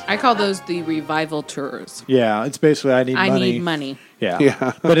Gaines. I call those the revival tours. Yeah, it's basically I need I money. need money. Yeah.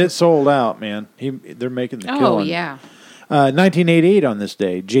 Yeah. But it sold out, man. They're making the Oh killing. yeah. 1988 on this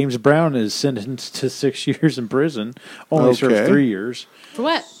day, James Brown is sentenced to 6 years in prison. Only served Okay. 3 years. For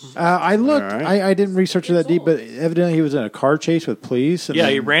what? I looked. All right. I didn't research it that deep, but evidently he was in a car chase with police. And Yeah,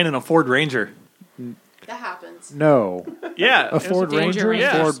 then- he ran in a Ford Ranger. That happens. No, Yeah, a Ford Danger Ranger. Ranger.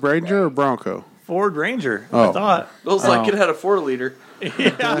 Yeah. Ford Ranger or Bronco? Ford Ranger. I Oh. thought. Looks like it had a 4-liter. Yeah,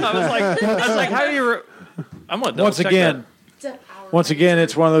 I was like, how do you? I'm gonna double Once check again, that. once again,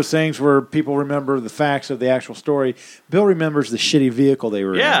 it's one of those things where people remember the facts of the actual story. Bill remembers the shitty vehicle they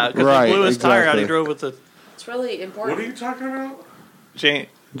were Yeah, in. because Right, he blew his tire out. He exactly. drove with the It's really important. What are you talking about?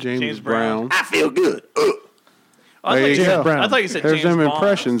 James Brown. I feel good. Oh, I There thought you you go. said, I thought you said There's James them Bond.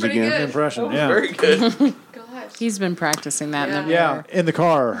 impressions Pretty again. good. Impression, yeah. Very good. Gosh. He's been practicing that in the Yeah, mirror. in the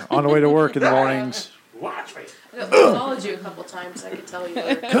car on the way to work in the mornings. Watch me. I acknowledged you a couple times. I could tell you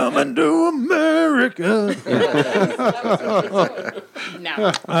later. Coming to America. No.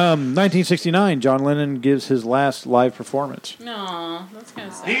 1969, John Lennon gives his last live performance. No, that's kind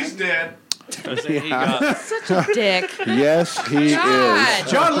of sad. He's dead. He got, Such a dick. Yes, he is. God.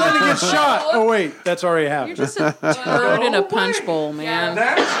 John Lennon gets shot. Oh wait, that's already You're happened. just a turd in a punch bowl, man.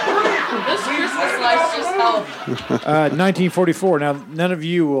 This Christmas lights just help. 1944. Now, none of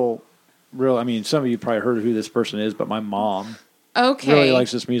you will really. I mean, some of you probably heard of who this person is, but my mom Okay. really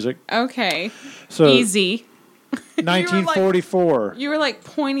likes this music. Okay. So, Easy. 1944. You were like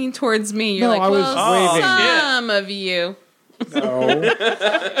pointing towards me. You're No, like, I was well, waving. some of you. No.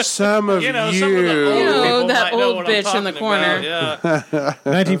 Some of you know, you. some of the old You know, people that might know old what I'm bitch in the talking corner. about, Yeah.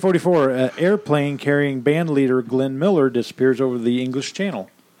 1944. An airplane carrying band leader Glenn Miller disappears over the English Channel.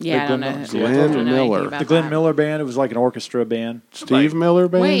 Yeah, I don't Glenn know. Miller. I don't know Glenn anything Miller. about The Glenn that. Miller band. It was like an orchestra band. Steve Miller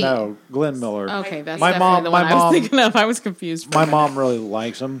Band? Wait. No, Glenn Miller. Okay, that's My definitely mom- the one my I was mom- thinking of. I was confused. My mom really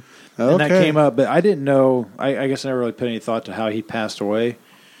likes him. And that Okay. came up, but I didn't know. I guess I never really put any thought to how he passed away.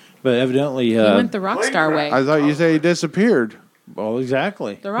 But evidently, He went the rock star way. I thought you said he disappeared. well,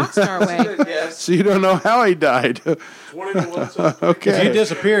 exactly. The rock star way. Yes. So you don't know how he died. 20 to 1 second. If you Okay.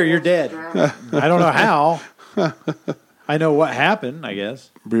 disappear, you're dead. I don't know how. I know what happened, I guess.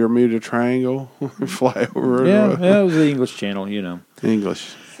 Bermuda Triangle. Fly over Yeah, it was the English Channel, you know.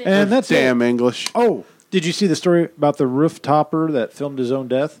 English. And that's Damn it. English. Oh, did you see the story about the roof topper that filmed his own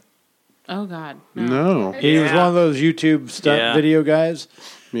death? Oh, God. No. He was one of those YouTube stunt Yeah. video guys.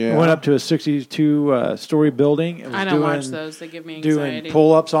 Yeah. Went up to a 62-story building and was I don't watch doing, those. They give me doing anxiety.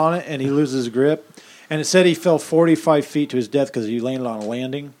 pull-ups on it, and he loses his grip. And it said he fell 45 feet to his death because he landed on a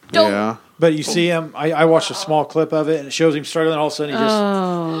landing. Yeah. But you see him, I watched a small clip of it, and it shows him struggling. All of a sudden, he just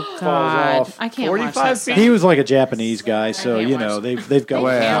Oh, falls God. off. I can't watch 45 that feet? stuff. He was like a Japanese guy, so can't you watch know that. they've got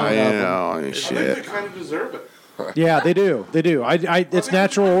Well, talent you up. know, I think shit. they kind of deserve it. Yeah, they do. They do. It's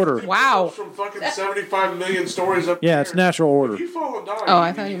natural order. Wow. From fucking 75 million stories up Yeah, it's natural order. If you fall and die, Oh,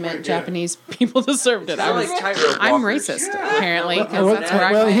 I thought you meant Japanese people deserved it. I was. I'm racist, apparently, because that's where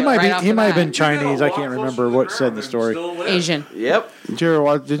I Well, came he might right be. off He the might have bat. been Chinese. I can't remember what said in the story. Asian. Yep. Did you ever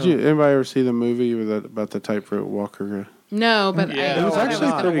watch? Did you anybody ever see the movie with about the tightrope walker? No, but Yeah. I It was was actually actually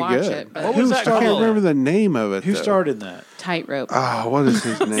going to pretty watch good. it. But What was that I can't called? remember the name of it. Who though. starred in that? tightrope. Oh, what is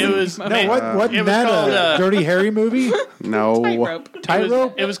his name? It was No, wasn't it was that called, a Dirty Harry movie? No. Tightrope.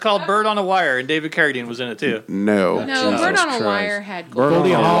 Tightrope. It was called Bird on a Wire, and David Carradine was in it too. No. No, Jesus Bird on a Christ. Wire had Bird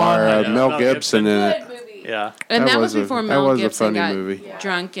Goldie on a Hawn. Wire had Yeah, Mel Mel Gibson in it. Good movie. Yeah, And that was a- before that Mel was a Gibson funny got movie.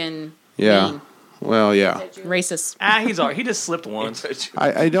 drunk and Yeah. mean. Well, yeah. Racist. he's all, he just slipped once.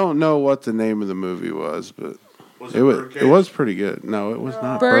 I don't know what the name of the movie was, but it was pretty good. No, it was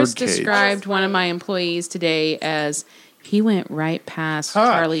not. Burrs Birdcage. described one of my employees today as he went right past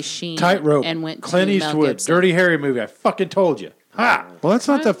Ha! Charlie Sheen Tightrope. and went Clint to Mel Eastwood. Gibson. Dirty Harry movie. I fucking told you. Ha! Well, that's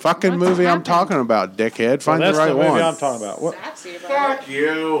not the fucking What's movie I'm happened? talking about, dickhead. Find That's the right the movie one. I'm talking about. What? Sassy about Fuck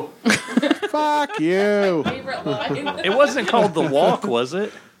you. Fuck you. it. Favorite line. It wasn't called The Walk, was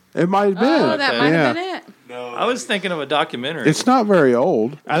it? It might have been. Oh, that might yeah. have been it. No. I was thinking of a documentary. It's not very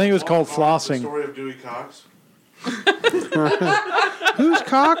old. I think it was called The Flossing. story of Dewey Cox. Who's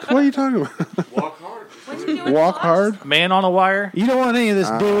cock? What are you talking about? Walk hard. Walk hard? Man on a Wire. You don't want any of this,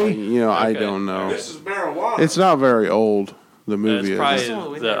 Dewey. I Okay. don't know. This is marijuana. It's not very old. The That's movie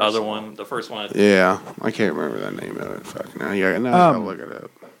probably is. the other one, the first one. Yeah, I can't remember the name of it. Fuck. Now I gotta look it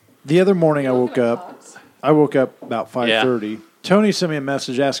up. The other morning I woke up about 5:30. Tony sent me a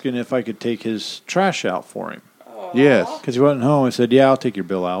message asking if I could take his trash out for him Yes. because he wasn't home. I said, "Yeah, I'll take your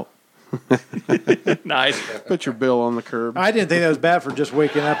bill out." Nice. Put your bill on the curb. I didn't think that was bad for just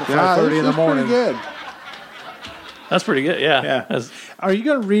waking up at Yeah, 5:30 in the it's pretty morning. good. That's pretty good. Yeah. Yeah. That's- Are you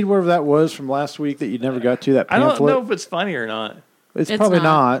going to read whatever that was from last week that you never got to? That I pamphlet. don't know if it's funny or not. It's It's probably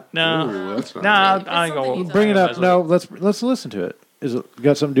not. not. No. Ooh, that's not No, good. I ain't something gonna you Bring it up. That's No, what- let's listen to it. Is it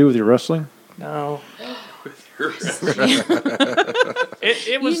got something to do with your wrestling? No.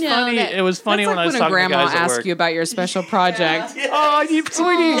 It was You know funny. that- It was funny that's when like I was when a talking to grandma guys at asks work. you about your special project. Oh, you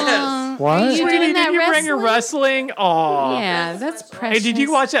sweetie. What? Are you Sweetie, doing that did you bring your wrestling? wrestling? Oh. Yeah, that's Hey, precious. did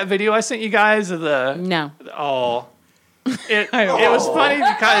you watch that video I sent you guys of the? No. Oh. It was funny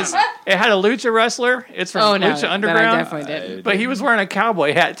because it had a lucha wrestler. It's from Lucha Underground. That I definitely did. But he was wearing a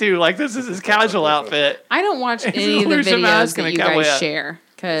cowboy hat too. Like this is his casual outfit. I don't watch It's any a of the lucha videos mask and that a you cowboy guys hat. share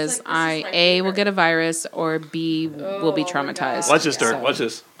because I A will get a virus or B will be traumatized. Watch this, Dirk. So- Watch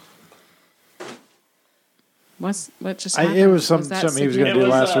this. What just happened? It was that something he was going to It do was,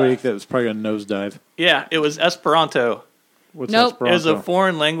 last week that was probably going to nosedive. Yeah, it was Esperanto. What's Nope. It was a Esperanto?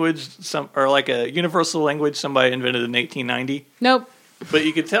 foreign language, or like a universal language somebody invented in 1890. Nope. But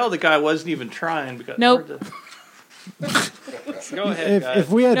you could tell the guy wasn't even trying because. Nope. Go ahead, guys. If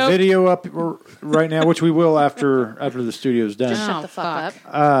we had Nope. video up right now, which we will after the studio's done, Shut the fuck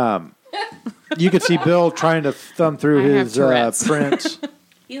up. you could see Bill trying to thumb through I have his Tourette's. prints.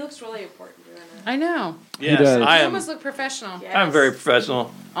 He looks really important doing that. I know. Yes, does. I You am. almost look professional. I'm very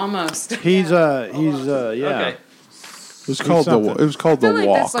professional. Almost. He's yeah. Okay. It was called the. something. It was called I feel the like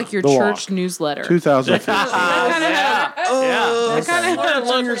Walk. that's like your The church Walk. newsletter. 2015. Yeah.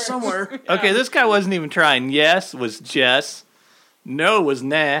 somewhere. Okay, this guy wasn't even trying. Yes was Jess. No was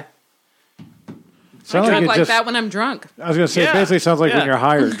nah. I Sounds drink it like just- that when I'm drunk. I was going to say, Yeah. it basically sounds like Yeah. when you're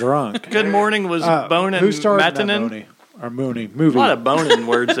high or drunk. Good morning was Bone and Who starred in that Matanen. Mooney? Or Mooney A movie? lot of boning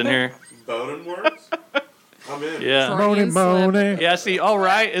words in here. Boning words? I'm in. Yeah. Mooney, Freudian slip. Mooney. Yeah, see, all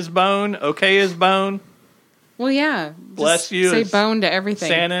right is bone. Okay is bone. Well, yeah. Bless Just you Say is bone to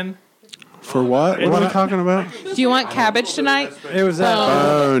everything. Sannon. For what? What are we talking about? Do you want cabbage tonight? It was that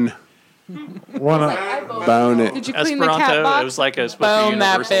Bone. one. Bone it. Did you clean the cat Esperanto. box? It was like a supposed to be Bone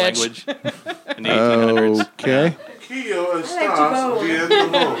that universal bitch. language in the 1800s. Okay. Kio and Stas bien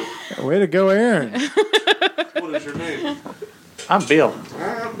Ramon. Way to go, Aaron. What is your name? I'm Bill.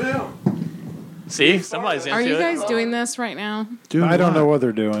 I'm Bill. See, somebody's into Are you it. guys doing this right now? Dude, I don't know what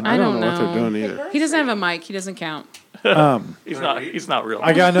they're doing. I don't know what know. they're doing either. He doesn't have a mic. He doesn't count. He's not real.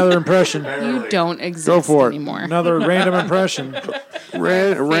 I got another impression. You don't exist Go for it. anymore. Another random impression.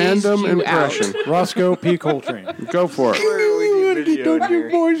 Random you impression. Roscoe P. Coltrane. Go for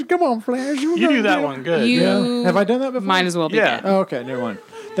it. Boys, come on, Flash. You do that one good. You Yeah. Have I done that before? might as well be Yeah. dead. Oh, okay, never mind.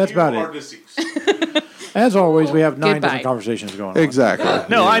 That's about Are it. deceased. As always, we have 9 Goodbye. different conversations going on. Exactly.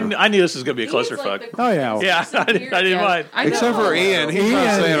 No, I knew this was going to be a closer fuck. Oh, yeah. Yeah, I didn't mind. I Except know. for Ian. He's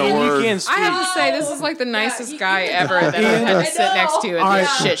not saying a word. I have to say, this is like the nicest guy ever that I've had to sit next to at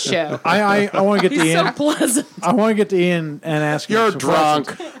this shit show. I want to get to He's so Ian. pleasant. I want to get to Ian and ask you. You're some drunk.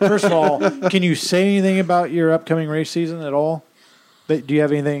 questions. First of all, can you say anything about your upcoming race season at all? Do you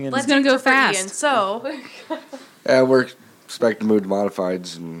have anything? In It's gonna go fast. Ian, so Yeah, we're expecting to move to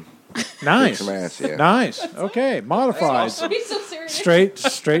modifieds and Nice. kick some ass, yeah. Nice. Okay. Modified. he's so serious.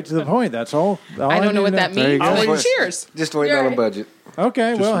 Straight to the point. That's all. I don't know what that There you means. go. But cheers. Just waiting on a budget.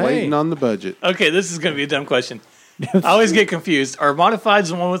 Okay. Just well, hey. waiting on the budget. Okay, this is going to be a dumb question. I always get confused. Are modifieds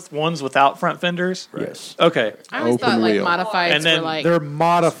the ones without front fenders? Yes. Okay. I always Open thought like wheel. modifieds And then were like They're freak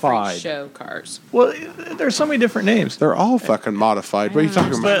modified. show cars. Well, there's so many different names. They're all fucking modified. What are you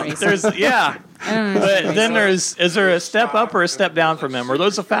talking about? But there's, yeah. But then is there a step up or a step down from them? Are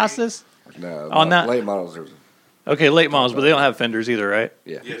those the fastest? No, On that- late models are. Okay, late models, but they don't have fenders either, right?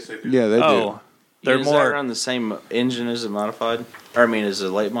 Yeah. Yes, they do. Yeah, they Oh, they're Does that more. run the same engine as a modified? Or I mean, as a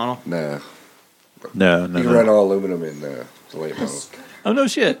late model? No. No, You can run all aluminum in the late models. Oh no,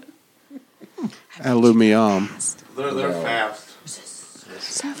 shit. do. Aluminum. They're No. fast.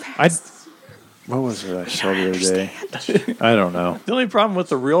 What was it I saw the other day? I don't know. The only problem with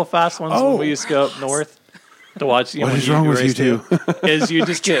the real fast ones when we used to go up north to watch, What when is wrong with race you too, is you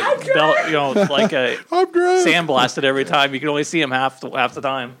just get like a I'm drunk. sandblasted every time. You can only see them half the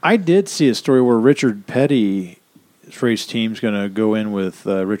time. I did see a story where Richard Petty's race team's going to go in with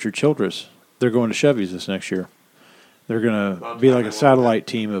Richard Childress. They're going to Chevy's this next year. They're going to be like a satellite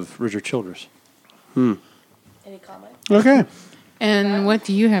team of Richard Childress. Any comment? Okay. And what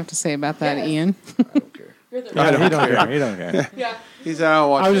do you have to say about that, Ian? You're the He don't care. He don't care. yeah. He's out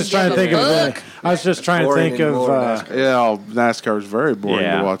watching. I was just trying to think of. I was just trying to boring think of. anymore, NASCAR. Yeah, NASCAR is very boring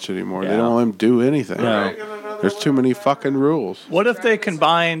Yeah. to watch anymore. They Yeah. don't let him do anything. No. There's too many fucking rules. What if they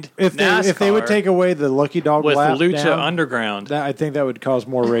combined If they would NASCAR take away the Lucky Dog with lap Lucha down, Underground? that, I think that would cause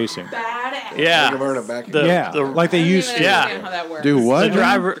more racing. Yeah, They can burn it back in. Yeah, like they used to. Yeah. How that works. Do the what?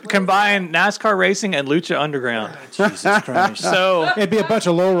 driver combine NASCAR racing and Lucha Underground. Jesus Christ. So It'd be a bunch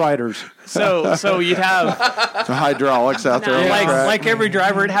of lowriders. so you'd have The hydraulics out there on the track. like every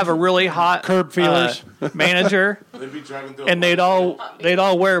driver would have a really hot Curb feelers. manager, They'd be driving through and they'd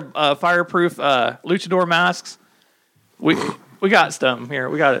all wear fireproof luchador masks. We got something here.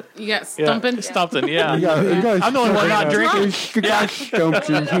 We got it. You got Yeah. stumping? Something. Yeah. You guys I'm the only one not drinking. You guys stumped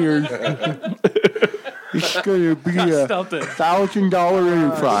in here. It's going to be a Stumped it. $1,000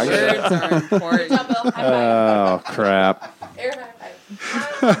 enterprise. Words are important. Oh crap!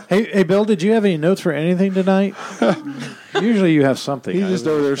 Hey, Bill, did you have any notes for anything tonight? Usually you have something. He's just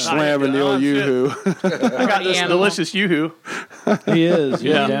over there slamming the old yoo-hoo. I got this delicious yoo-hoo. He is.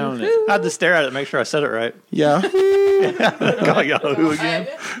 Yeah. He's down it. I had to stare at it to make sure I said it right. Yeah. Call Yahoo again.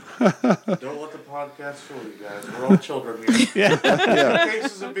 Don't let the podcast fool you guys. We're all children here. Yeah.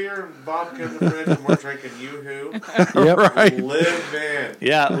 Cases of beer and vodka in the fridge, and we're drinking yoo-hoo. Yep. Right. Live, man.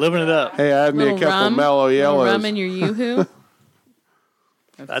 Yeah, living it up. Hey, I had me a Little couple rum, mellow little yellows. rum in your yoo-hoo.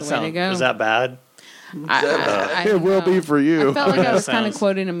 That the way to go. Is that bad? I It will be for you. I felt like I was Sounds- kind of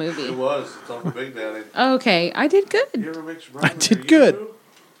quoting a movie. It was. It's on Big Daddy. Okay, I did good. You ever mix rum I in did your good. yoo-hoo?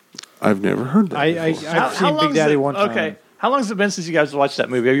 I've never heard that. I've seen Big long's Daddy it- one time. Okay. How long has it been since you guys watched that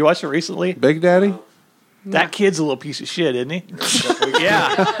movie? Have you watched it recently? Big Daddy? That kid's a little piece of shit, isn't he?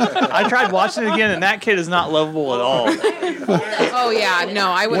 Yeah. I tried watching it again, and that kid is not lovable at all. Oh yeah, no,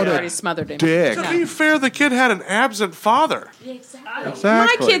 I would What have a already smothered him. dick. To be fair, the kid had an absent father. Exactly.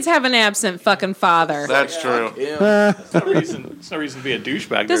 My kids have an absent fucking father. That's true. There's no reason to be a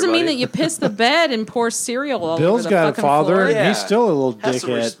douchebag. Doesn't mean that you piss the bed and pour cereal all Bill's over the got a fucking father, floor. and he's still a little Have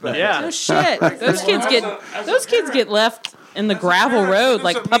some dickhead. respect. Yeah. No shit. Those kids get left in the gravel road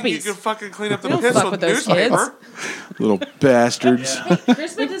like Doesn't mean puppies. You can fucking clean up the We don't piss fuck with with those newspaper. Little bastards.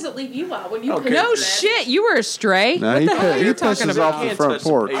 Krista doesn't leave you out when you piss No the bed. shit, you were a stray. Now What he, the hell are he you talking pisses about? off the front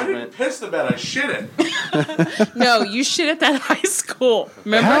porch. I didn't piss the bed. I shit it. No, you shit at that high school.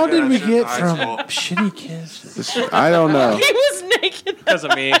 Remember? How did we That's get high from school. shitty kids? I don't know. He was naked at Because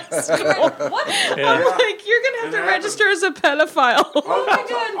of me. I'm like, you're gonna have to register as a pedophile. Oh my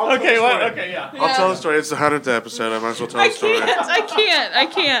god. Okay, what? Okay, yeah. I'll tell the story. It's the 100th episode. I might as well tell the story. I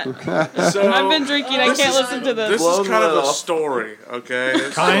can't. So, I've been drinking. I can't listen to This this. is kind of Blown a off. story, okay?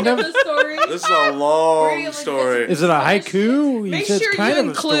 This, Kind of. The story. this is a long story. Is it a haiku? Make said it's sure kind you of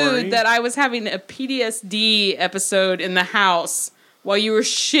a story. include that I was having a PTSD episode in the house while you were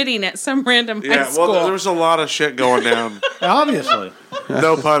shitting at some random high Yeah, school. well, there was a lot of shit going down. Obviously.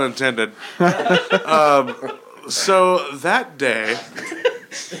 No pun intended. So that day,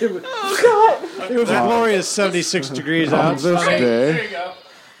 It was a glorious 76 degrees On this outside.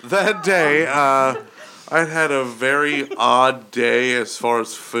 day, I had a very odd day as far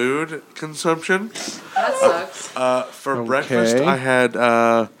as food consumption. That sucks. For breakfast, I had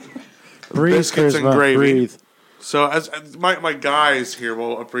Breathe, biscuits and Charisma, gravy. breathe. So as my guys here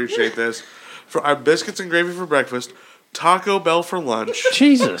will appreciate this. I have biscuits and gravy for breakfast, Taco Bell for lunch,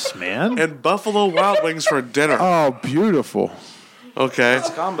 Jesus, man. and Buffalo Wild Wings for dinner. oh, beautiful. Okay.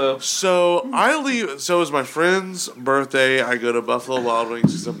 Combo. So I leave. So it was my friend's birthday. I go to Buffalo Wild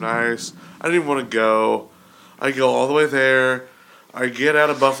Wings because I'm nice. I didn't even want to go. I go all the way there. I get out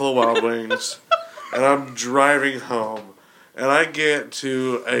of Buffalo Wild Wings, and I'm driving home. And I get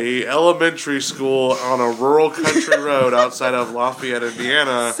to a elementary school on a rural country road outside of Lafayette,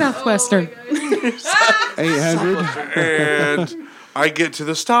 Indiana, Southwestern. 800. and I get to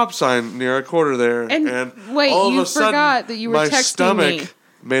the stop sign near a quarter there. And wait, all of you a sudden, forgot that you were my texting stomach me.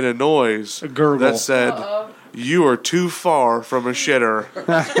 made a noise gurgle. that said, "You are too far from a shitter,"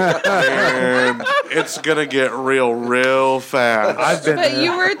 and it's gonna get real fast. I've been But there.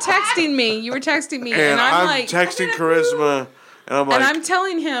 you were texting me. You were texting me, And I'm I'm like, texting Charisma, and I'm like, and I'm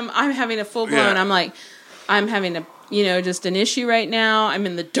telling him I'm having a full blown. Yeah. I'm like, I'm having a just an issue right now. I'm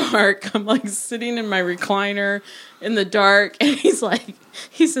in the dark. I'm like sitting in my recliner in the dark, and he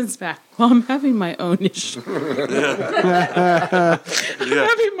sends back, "Well, I'm having my own issue. yeah, I'm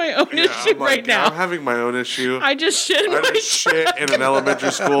having my own issue I'm like, right now. I'm having my own issue. I just shit in I my just shit in an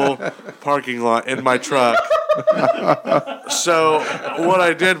elementary school parking lot in my truck. So what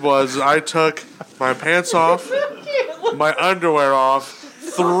I did was I took my pants off, my underwear off,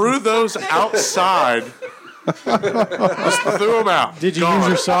 threw those outside, just threw them out. Did you Gone. use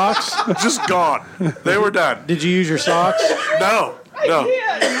your socks? Just gone. They were done. Did you use your socks? No.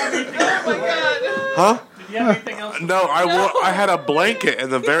 Huh? No, I had a blanket in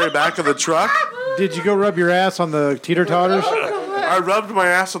the very back of the truck. Did you go rub your ass on the teeter-totters? I rubbed my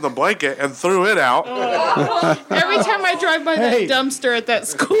ass on the blanket and threw it out. Every time I drive by Hey. that dumpster at that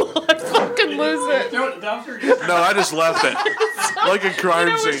school, I fucking lose it. No, I just left it. Like a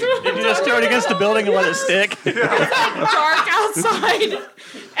crime scene. Did you just throw it against the building and let it stick? Dark outside,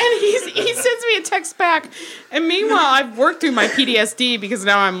 and he sends me a text back. And meanwhile, I've worked through my PTSD because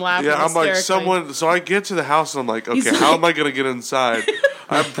now I'm laughing. Yeah, I'm like, hysterically. so I get to the house and I'm like, okay, He's how like- am I going to get inside?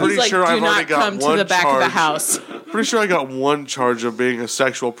 I'm pretty He's like, sure do I've already not got come one to the back charge. of the house. Pretty sure I got one charge of being a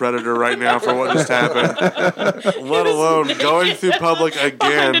sexual predator right now for what just happened. Let alone going through public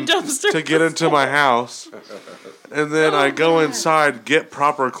again to get into my house. And then I go inside, get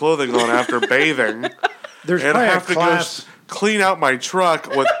proper clothing on after bathing. There's and probably have a to class. go clean out my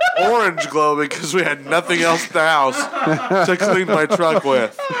truck with orange glow because we had nothing else at the house to clean my truck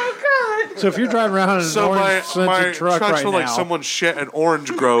with. So if you're driving around in an So orange my scented truck truck right smelled now, like someone shit in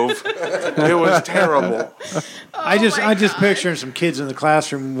Orange Grove. It was terrible. I just picturing some kids in the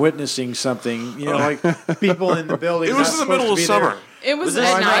classroom witnessing something. You know, like people in the building. It was in the middle of summer. It was this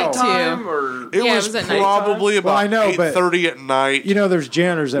at night nighttime too. or It Yeah, was it was at night. probably Well, I about know, but 8:30 at night you know, there's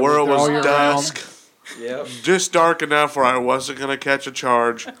janitors that where it work there all was year dusk. round. Yep. Just dark enough where I wasn't going to catch a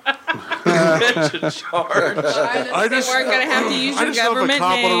charge. Catch a charge. I just weren't gonna have to use I your just know if a government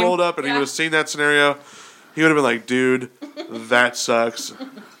cop would have name. rolled up and he would have seen that scenario, he would have been like, "Dude, that sucks."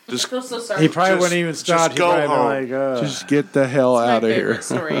 Just I feel so sorry. He probably Just- wouldn't even just stop. He'd go probably home. be like, Just get the hell out of here. Favorite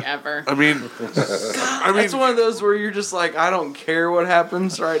story ever. I mean, It's one of those where you're just like, I don't care what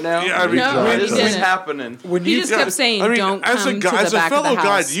happens right now. Yeah, I mean, No, he this is didn't. happening. when He you just kept saying, I mean, "Don't as come a to the as a back of fellow the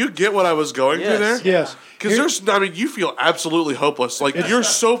guy, house." do you get what I was going through there? yes, Because there's, I mean, you feel absolutely hopeless. Like you're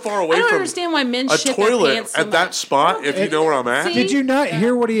so far away I don't from understand why men a shit their toilet pants so at that much. spot. If you know where I'm at, See? did you not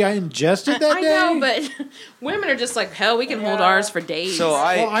hear what he ingested that I day? know, but women are just like, hell, we can hold ours for days. So Well,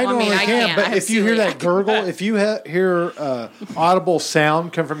 I Well, I mean, normally I can, can't. I but have if you hear that celiac. gurgle, if you hear audible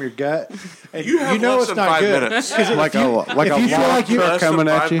sound come from your gut, and you have know less it's than not 5 good. minutes. Like a if you feel log like you- truck Less than coming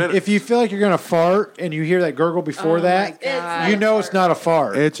at 5 you. minutes. If you feel like you're gonna fart and you hear that gurgle before Oh that, my God. you know it's not a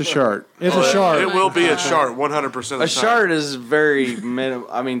fart. It's a shark. It's a shark. It will be a shart 100% of the A time. shard is very minimal.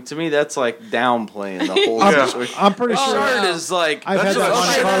 I mean, to me, that's like downplaying the whole Yeah. situation. I'm pretty A sure. shard is like I've had That's that a- Monte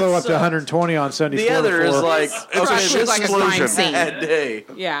okay, Carlo up to that's, 120 on 74. the other is before. like, It's a okay, shit this like a is explosion. crime scene. bad day.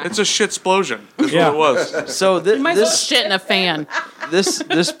 Yeah. It's a shit explosion. Is Yeah. what it was. So You might as well this shit in a fan.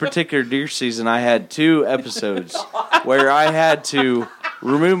 this particular deer season, I had 2 episodes where I had to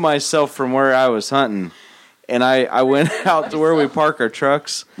remove myself from where I was hunting, and I went out to where we park our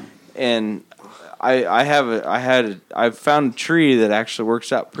trucks, and I found a tree that actually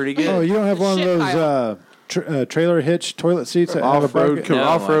works out pretty good. Oh, you don't have one of Shit those pile. trailer hitch toilet seats that have a Off-road, bucket? No,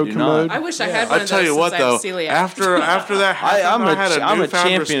 off-road I do commode. I wish I had one I of tell those you what, since I though, have celiac. after that happened, I had a I'm a newfound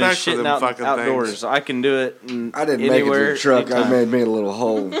champion of respect for shitting them out fucking outdoors. things. I can do it. I didn't make it to anywhere, the truck. I anytime. made a little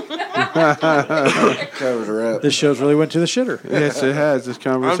hole. Covered her up. This show's really went to the shitter. Yes, it has. This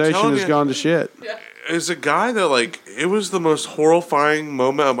conversation telling has you. gone to shit. As a guy that, like, it was the most horrifying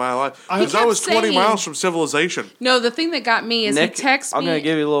moment of my life. Because I kept was 20 saying- miles from civilization. No, the thing that got me is Nick, he texts me. I'm gonna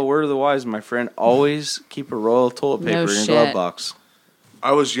give you a little word of the wise, my friend. Always keep a roll of toilet paper No in your shit. glove box.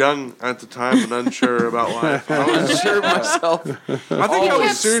 I was young at the time and unsure about life. I was Sure myself. I think I was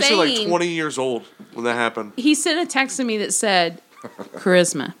kept seriously like saying- 20 years old when that happened. He sent a text to me that said,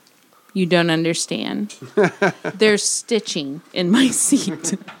 "Charisma, you don't understand. There's stitching in my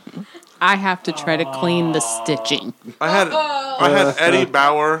seat. I have to try to clean the stitching." I had Eddie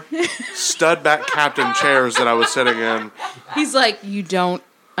Bauer stud back captain chairs that I was sitting in. He's like, "You don't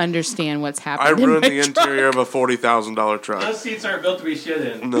understand what's I happening." ruined in the my interior of a $40,000 truck. Those seats aren't built to be shit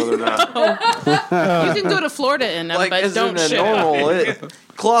in. No, they're not. truck. You can go to Florida in them, Like but as don't in a shit. normal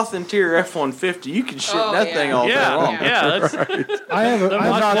cloth interior F-150, you can shit in that yeah. thing all day Yeah, long. yeah. That's, I have a, I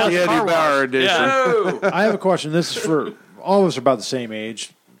have Not the car Eddie Bauer edition. Yeah. No. I have a question. This is for all of us are about the same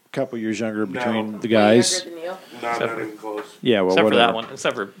age, a couple years younger between the guys. Not even close. Yeah, well, except for whatever. that one.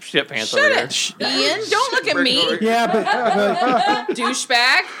 Except for shit pants Shut over it, there. Ian. Don't look at me, Yeah, but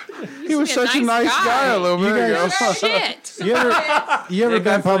douchebag. He was such a nice guy a little bit ago. Shit. you ever Nick,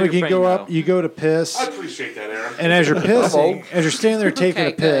 been I in feel public? your You go pain, up, though. you go to piss, I appreciate that, Aaron. and as you're pissing, as you're standing there taking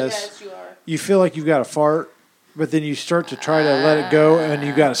Okay, a good. piss, you feel like you've got a fart, but then you start to try to let it go, and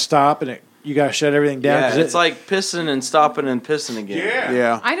you got to stop, and you got to shut everything down. Yeah, 'cause it's like pissing and stopping and pissing again. Yeah.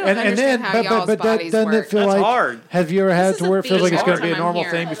 Yeah. I don't and understand then, how y'all's but bodies doesn't work. it feel That's like hard. Have you ever had This to is where a it feels like it's theme going to be a every time normal I'm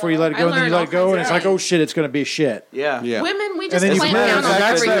thing here. before you let it go, and then you I let it go, learn and it's all like, kinds oh of shit, it's going to be shit. Yeah. Yeah. Women, we And just then you clamp smell it. down on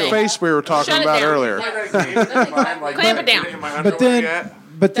That's that everything. face we were talking Shut it about down. earlier. Clamp it down.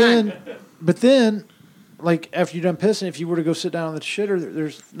 But then, like after you're done pissing, if you were to go sit down on the shitter,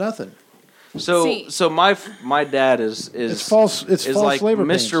 there's nothing. So See- so my dad is It's false. It's is false like labor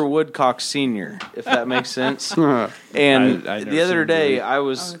Mr. Woodcock Senior, if that makes sense. And I never the other seen day the- I Oh,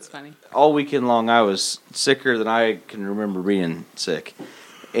 was it's funny. all weekend long I was sicker than I can remember being sick.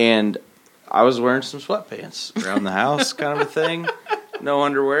 And I was wearing some sweatpants around the house kind of a thing. No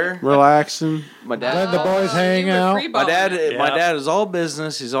underwear. Relaxing. My dad Let the boys hang out. My dad is all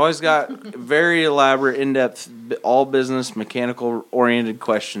business. He's always got very elaborate, in-depth, all business, mechanical oriented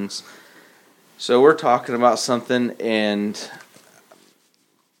questions. So we're talking about something, and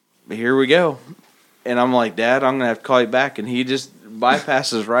here we go. And I'm like, Dad, I'm going to have to call you back. And he just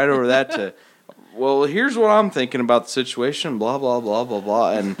bypasses right over that to, well, here's what I'm thinking about the situation, blah, blah, blah, blah,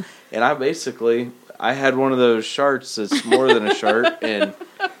 blah. And I had one of those sharts that's more than a shart, and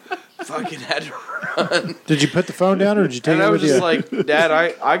fucking had to run. Did you put the phone down, or did you take And it I was with just you? like, Dad,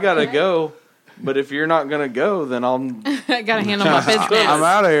 I got to go. But if you're not going to go, then I gotta handle my business. I'm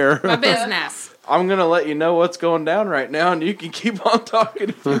out of here. My business. I'm going to let you know what's going down right now, and you can keep on talking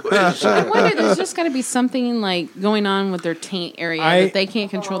if you wish. I wonder, there's just got to be something like going on with their taint area that they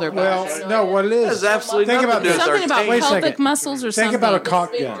can't control their body. Well, no, what it is. There's absolutely Think nothing about to do with Something about Wait a pelvic second. muscles or Think something. about a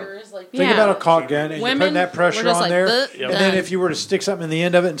caulk gun. Think about a caulk gun, and you're Women, putting that pressure we're just on like, there. "Bleh, And then if you were to stick something in the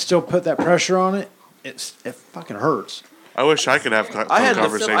end of it and still put that pressure on it, it fucking hurts. I wish I could have I had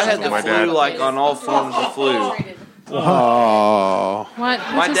conversations the with my flu dad. like on all forms of flu. Oh. What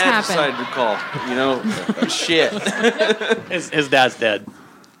My just dad happened? decided to call. Shit. His dad's dead.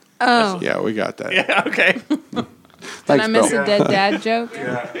 Oh. Yeah, we got that. Yeah, okay. Did Thanks, I miss Bill. a dead dad joke?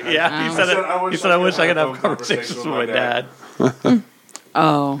 Yeah, he said I wish I could have conversations with my dad.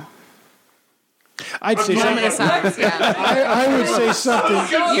 Oh. I'd say Moment something. of silence, yeah. I would say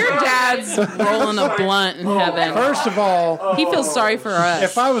something. Your dad's rolling a blunt in heaven. First of all, He feels sorry for us.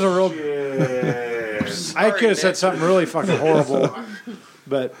 if I was a real, I could have said something really fucking horrible,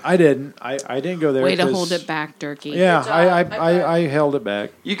 but I didn't. I didn't go there. Way to 'cause- hold it back, Durkee. Yeah, I held it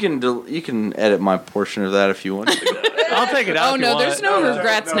back. You can edit my portion of that if you want to. I'll take it out. Oh, if you no, want. there's no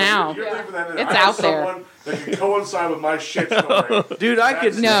regrets now. It's out there. That can coincide with my shit story. Dude, I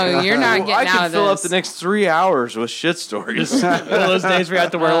could. No, you're not getting I out could of fill up this. the next 3 hours with shit stories. One of those days where you have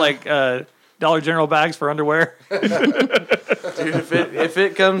to wear like Dollar General bags for underwear. Dude, if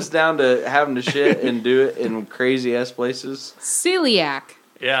it comes down to having to shit and do it in crazy ass places, Celiac.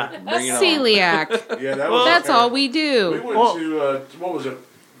 Yeah. bring it on. Celiac. Yeah, that was That's all we We do. went to what was it?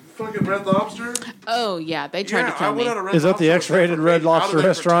 Fucking Red Lobster. Oh, yeah, they tried to Yeah, I kill went me. out of Red Is that the Lobster X-rated for Red out of Lobster there for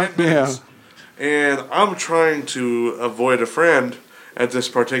restaurant? 10 minutes. And I'm trying to avoid a friend at this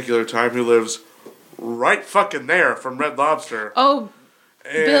particular time who lives right fucking there from Red Lobster. Oh,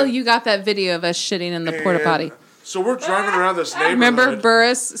 And- Bill, you got that video of us shitting in the porta potty. So we're driving around this neighborhood. Remember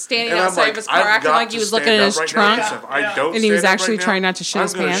Burris standing and I'm outside like, of his car I've acting got like to he was stand looking at up his right now, trunk? because if I don't And he was stand up actually right now, trying not to shit I'm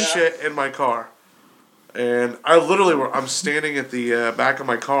his gonna pants? shit in my car. And I literally, I'm standing at the back of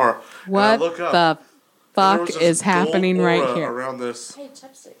my car. and I What look up, the and there fuck was this is happening gold right aura here? Around this.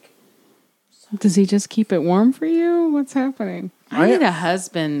 Does he just keep it warm for you? What's happening? I need a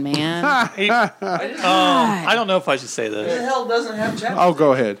husband, man. I don't know if I should say Who the this. hell doesn't have chapstick? Oh,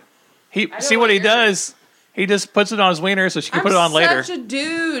 go ahead. He see what he does. He just puts it on his wiener so she can put it on later. Such a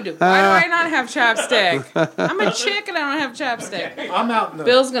dude. Why do I not have chapstick? I'm a chick and I don't have chapstick. I'm out in the.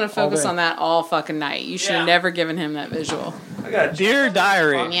 Bill's gonna focus day. on that all fucking night. You should have never given him that visual. I got a Dear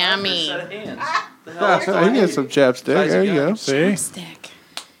diary. Yummy. set of hands. The hell else do I You get need? some chapstick. There you go. See, Chapstick.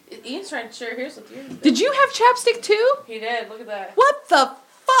 Ian's trying to share his with you. Did you have chapstick too? He did. Look at that. What the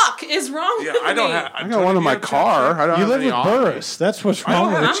fuck is wrong Yeah, with I don't me? have. I got one in my car. I don't you have live any with on me. Burris. That's what's I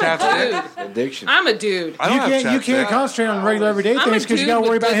wrong don't with have it. I'm a chapstick. dude. Addiction. I'm a dude. I don't have You can't chapstick. concentrate on regular everyday I'm a things because you dude got to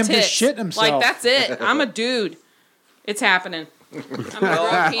worry with about him good just tits. shitting himself. Like, that's it. I'm a dude. It's happening. I'm gonna grow a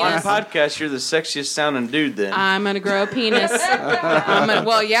On a penis. podcast, you're the sexiest sounding dude then. I'm gonna grow a penis.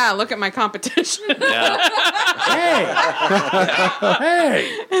 Well, yeah. Look at my competition. Yeah.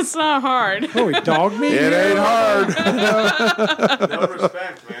 Hey, It's not hard. oh, he dogged me. It ain't hard. No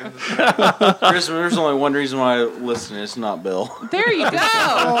respect, man. Chris, there's only one reason why I listen. It's not Bill. There you go.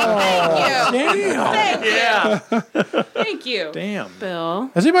 Thank you. Damn. Yeah. Thank you, Damn. Bill.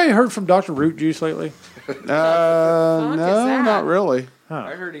 Has anybody heard from Dr. Root Juice lately? No, is that? not really.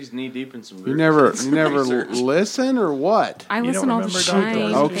 I heard he's knee deep in some. You never research. listen or what? I You listen don't all the remember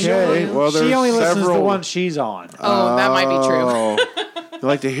time. Dr. Okay, well there's She only listens to the several. one she's on. Oh, that might be true. Oh. You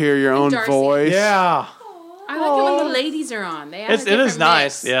like to hear your own Darcy. voice? Yeah. I like it when the ladies are on. They have It is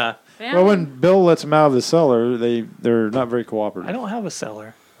nice. Yeah. Well, when Bill lets them out of the cellar, they're not very cooperative. I don't have a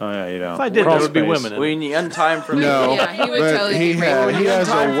cellar. Oh yeah, you don't. If I did, Crawl there would be space. women in When you untie him from No, Yeah, he would but totally he, be he has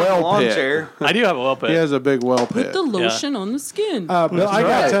a well lawn pit. chair. I do have a well pit. He has a big well put pit. the lotion on the skin. Bill, I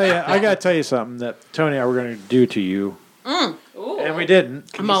right. gotta tell you something that Tony and I were going to do to you, and we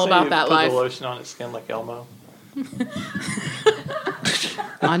didn't. I'm all about that Put life. the lotion on its skin like Elmo.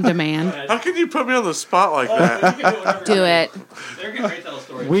 On demand. How can you put me on the spot like that? Do it. They're getting ready to tell a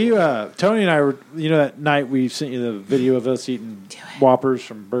story. We Tony and I were, that night we sent you the video of us eating Whoppers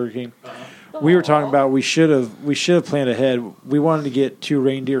from Burger King. We were talking about we should have planned ahead. We wanted to get 2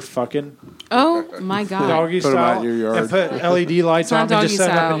 reindeer fucking Oh my god! Doggy Put 'em style. out in your yard. And put LED lights It's not on and just doggy set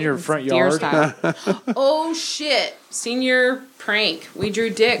it up style. in your front Deer yard. style. Oh shit! Senior prank. We drew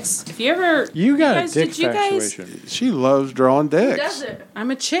dicks. If you ever, You got guys, a dick did you guys? situation. She loves drawing dicks. it? I'm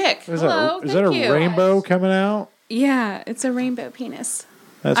a chick. Is Hello, that, is that a thank you. rainbow coming out? Yeah, it's a rainbow penis.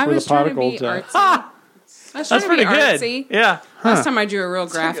 That's I where the was pot trying of to be gold's at. artsy. I was trying That's to pretty be good. artsy. Yeah. Last time I drew a real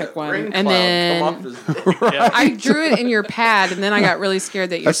graphic one, Rain and cloud then come off his- Yeah. I drew it in your pad, and then I got really scared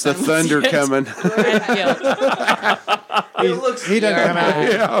that your That's the son thunder would see it. coming. He doesn't come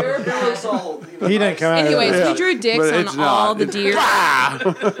out. He didn't come out. Anyways, Yeah, we drew dicks but on it's all not. the deer.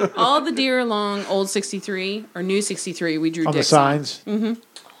 All the deer along Old 63 or New 63. We drew On the dicks signs.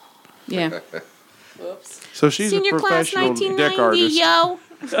 Yeah. So she's Senior a class professional dick 1990, artist. yo.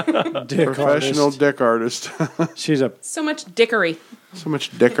 Dick Professional artist. dick artist. She's a. So much dickery. So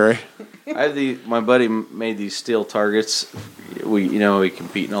much dickery. I have my buddy made these steel targets. We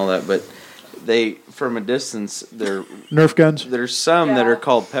compete and all that, but they from a distance Nerf guns. there's some that are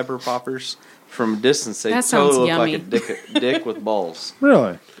called pepper poppers. From a distance, they That sounds totally look yummy. like a dick with balls.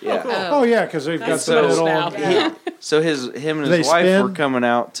 Really? Yeah. Oh yeah, because they've got That's the gross little. now. Yeah. So him and Do his they wife spin? were coming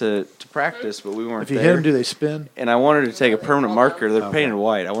out to practice, but we weren't If you there. hit them, do they spin? And I wanted to take a permanent marker. They're painted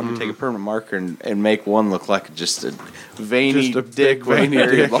white. I wanted to take a permanent marker and make one look like just a veiny Just a dick big with veiny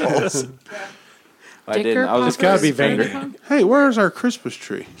hairy dick. balls. I Dicker didn't. I was It's got to be poppers? veiny. Hey, where's our Christmas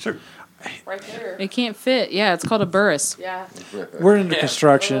tree? Right there. It can't fit. Yeah, it's called a burris. Yeah. We're into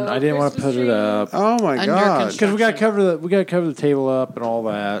construction. I didn't want to put it up Oh my Under God. because we got to cover the table up and all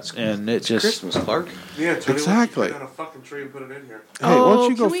that, and it just. Christmas, Clark. Yeah, Tony, Exactly. Got a fucking tree and put it in here. Hey, why don't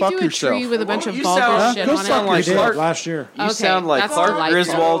you go can we fuck do a yourself? tree with a bunch of You vulgar sound- shit go on fuck it? We like did Clark. last year. You Okay, sound like that's Clark delightful.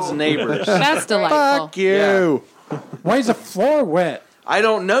 Griswold's neighbors. That's delightful. Fuck you. Why is the floor wet? I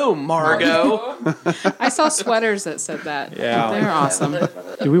don't know, Margot. I saw sweaters that said that. Yeah. They're awesome.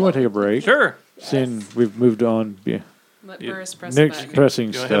 Do we want to take a break? Sure. Seeing we've moved on. Yeah. Let Burris press the Nick's button.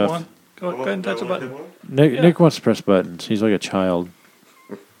 pressing You want to hit stuff. one? Go ahead and touch a button. Nick wants to press buttons. He's like a child.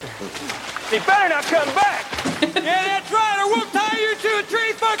 He better not come back. Yeah, that's right, or we'll tie you to a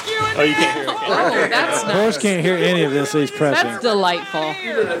tree. Fuck you and Oh, you can't hear it. Oh, that's Boris nice. can't hear any of this. He's pressing. That's delightful.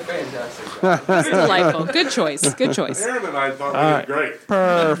 That's delightful. Good choice. Good choice. Aaron and I thought All right. we did great.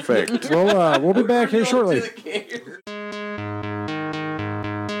 Perfect. We'll be back here shortly.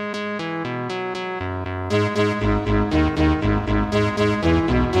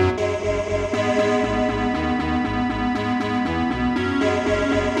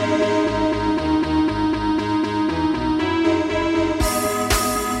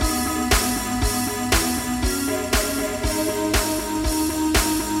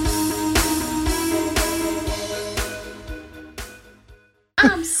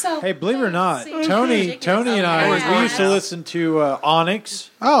 I'm so. Hey, believe it or not, Tony and I we used to listen to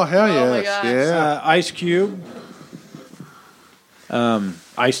Onyx, Oh, hell yes. gosh. Yeah. Ice Cube,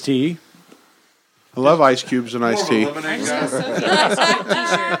 Ice T. I love ice cubes and iced tea. And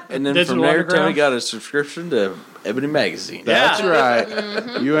then Digital from there, Underground? Tony got a subscription to Ebony Magazine. Yeah. That's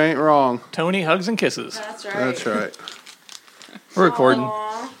right. You ain't wrong. Tony hugs and kisses. That's right. That's right. We're recording.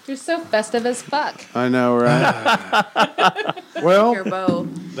 You're so festive as fuck. I know, right? Your Well, bow.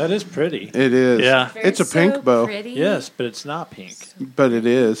 That is pretty. it is. Yeah. It's a pink bow, Pretty. Yes, but it's not pink. but it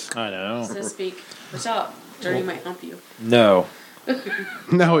is. I know. So speak. Watch out. Dirty might hump you. No.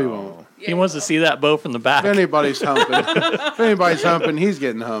 No, he won't. He wants to see that bow from the back. If anybody's humping, he's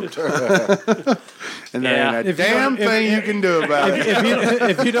getting humped. And there Yeah. ain't a If you damn don't- if- thing you can do about it.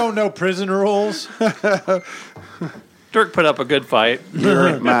 If you don't know prison rules, Dirk put up a good fight.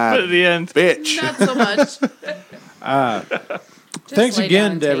 You're my At the end. bitch. Not so much. thanks lay down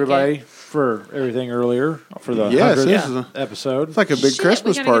again and to take everybody for everything earlier for the Yes, 100th this is a- episode. It's like a big Shit,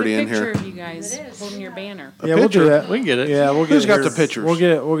 Christmas we gotta party get a in picture here. Of you guys holding your banner. Yeah, we'll do picture? that. We can get it. Yeah, we'll get. Who's it got here. the pictures? We'll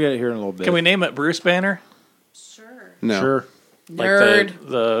get it here in a little bit. Can we name it Bruce Banner? Sure. No. Sure. Like Nerd.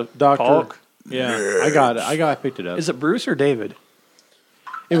 the Doctor. Hulk? Yeah, I got it. I picked it up. Is it Bruce or David?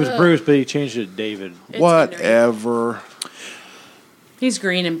 It was Bruce, but he changed it to David. Whatever. He's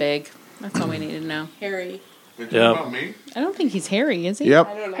green and big. That's all we need to know. Harry. Yeah. About me? I don't think he's hairy, is he? Yep.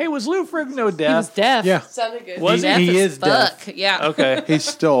 I don't know. Hey, was Lou Ferrigno He was deaf? deaf. Yeah. Sounded good. Was Deaf He as is deaf. fuck. Yeah. Okay. He's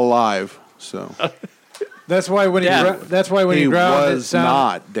still alive, so That's why when Yeah. he growled, it was sounded.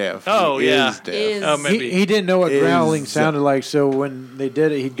 not deaf. Oh, He yeah. is deaf. Is. Oh, maybe. He didn't know what Is- growling sounded like, so when they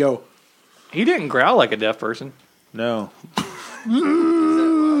did it, he'd go, He didn't growl like a deaf person. "No." My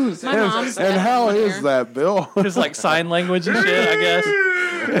mom's And deaf how over is here. that, Bill? Just like sign language and shit, I guess.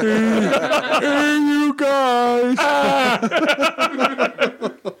 Hey, you guys.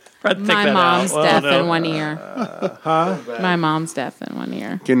 My mom's deaf in one ear. Huh? My mom's deaf in one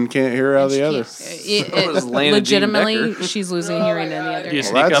ear. Can't hear out the other. Legitimately, she's losing hearing in the other Do you ear.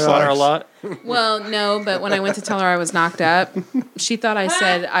 sneak up on her a lot? Well, no, but when I went to tell her I was knocked up, she thought I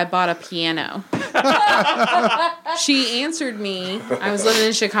said I bought a piano. She answered me. I was living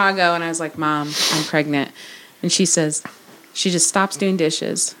in Chicago, and I was like, Mom, I'm pregnant. And she says, she just stops doing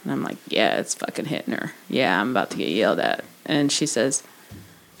dishes. And I'm like, yeah, it's fucking hitting her. Yeah, I'm about to get yelled at. And she says,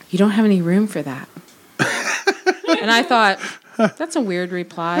 you don't have any room for that. And I thought, that's a weird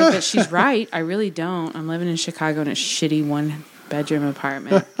reply, but she's right. I really don't. I'm living in Chicago in a shitty one-bedroom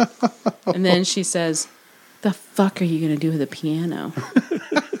apartment. And then she says, the fuck are you going to do with a piano?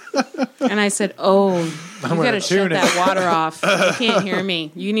 And I said, oh, you got to shut that water off. You can't hear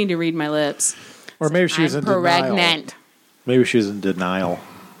me. You need to read my lips. Or maybe she was in denial. Pregnant. Maybe she was in denial.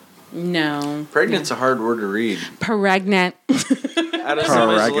 No. Pregnant's a hard word to read. Pregnant. Out of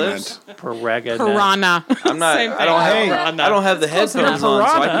somebody's lips. Piranha. I'm not. I don't have the headphones on,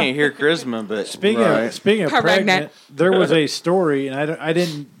 so I can't hear charisma. But speaking of pregnant, there was a story, and I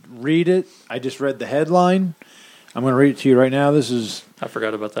didn't read it. I just read the headline. I'm going to read it to you right now. I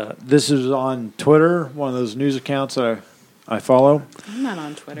forgot about that. This is on Twitter, one of those news accounts that I follow. I'm not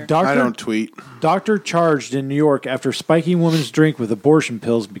on Twitter. I don't tweet. Doctor charged in New York after spiking woman's drink with abortion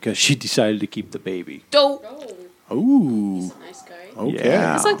pills because she decided to keep the baby. Dope. Ooh. Nice guy. Okay.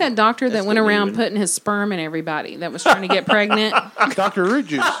 Yeah. It's like that doctor that went around putting his sperm in everybody that was trying to get pregnant. Dr. Root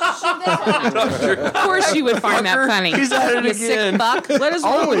Juice. Of course you would find that funny. He's at it You again. sick fuck. What is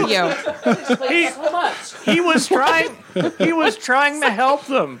wrong with you? He was trying to help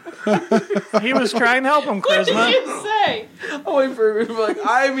them. He was trying to help them, What did Charisma. you say? I'm waiting for him to be like,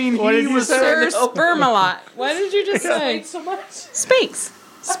 I mean, What did he you was say? Sir trying to help. Spermalot. What did you just say? So much. Speaks.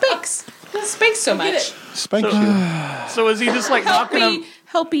 Speaks so much. Spank you. So was he just like knocking him?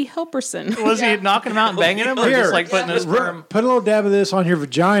 Helperson. Was he knocking him out and banging him, or just like putting his sperm? Put a little dab of this on your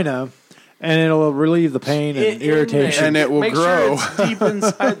vagina, and it'll relieve the pain and irritation. And it will Make grow. Sure it's deep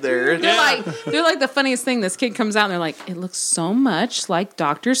inside there. They're like the funniest thing. This kid comes out and they're like, it looks so much like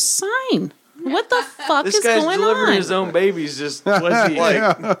Dr. Sign. What the fuck This is guy's going delivering on? his own babies. Just was he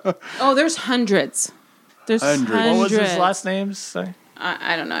like? Oh, there's hundreds. There's hundreds. What was his last name? Say?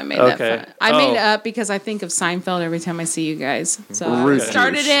 I don't know. I made Okay. that fun. I made it up because I think of Seinfeld every time I see you guys. So I Root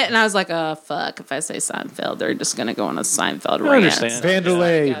started juice. it and I was like, oh, fuck. If I say Seinfeld, they're just going to go on a Seinfeld I rant. understand.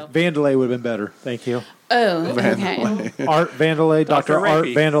 Vandalay would have been better. Thank you. Oh, okay. Art Vandalay, Dr. Art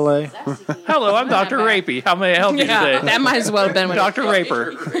Rapey. Vandalay. Hello, I'm Dr. Rapey. How may I help you Yeah, today? that might as well have been Dr.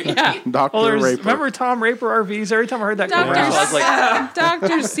 Raper. Yeah. Dr. Well, Raper. remember Tom Raper RVs? Every time I heard that commercial, I was like,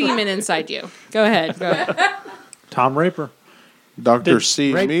 Dr. Seaman inside you. Go ahead. Tom Raper. Dr.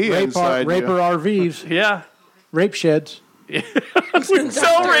 C. Rape, Me rape, inside Raper you. RVs. yeah. Rape sheds. We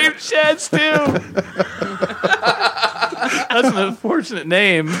sell rape sheds too. That's an unfortunate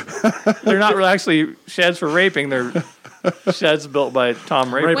name. They're not really actually sheds for raping. They're sheds built by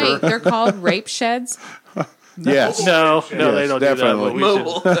Tom Raper. Wait, they're called rape sheds? Yes. No, they don't definitely. do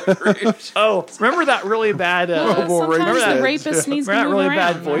that. But we should. Oh, remember that really bad? Sometimes the rapist needs to Remember that move really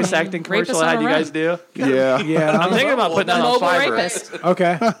around. bad voice acting commercial I had you guys do? Yeah. Yeah. I'm thinking about putting that on Mobile Fiverr. rapist.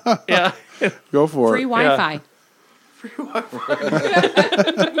 Okay. Yeah. Go for Free it. Wi-Fi.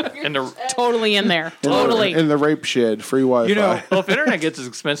 And the, Totally in there. Totally. In the rape shed. Free Wi-Fi. You know, well, if internet gets as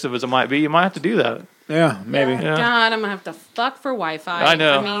expensive as it might be, you might have to do that. yeah, maybe. Yeah. God, I'm going to have to fuck for Wi-Fi. I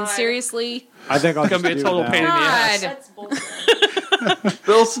know. I mean, seriously. I think I'll It's just gonna be a do total it pain in the now. ass. God. That's bullshit.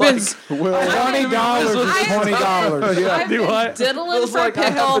 Bill's like, Will, $20 is $20. I've Do been what? diddling Bill's for like, I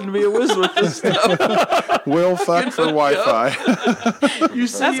happen to pickle. be a whiz with this stuff. Will fuck for Wi-Fi. You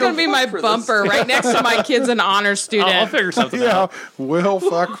see, That's going to be my bumper right next to my kid's an honor student. I'll figure something Yeah. out. Will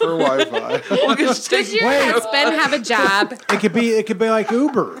fuck for Wi-Fi. We'll just take Does your husband have a job? It could be like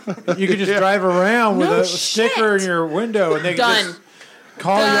Uber. You could just drive around with No a sticker in shit. your window, and they could Done. just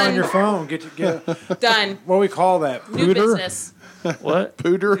call you Done. on your phone. Get Done. what do we call that? New Pooter? business. What?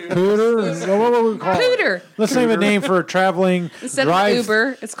 Pooter. Pooter? What would we call it? Pooter. Let's name a name for a traveling Instead drive. of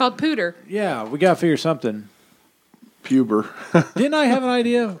Uber, it's called Pooter. Yeah, we gotta figure something. Puber. Didn't I have an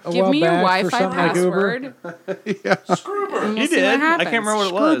idea a Give while me your back for Wi-Fi something like Uber? password. You see did. what I can't remember what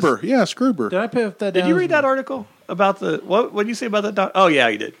it was. Scroober. Yeah, Scroober. Did I put that Did down? you read that article about the what? What did you say about that? Oh yeah,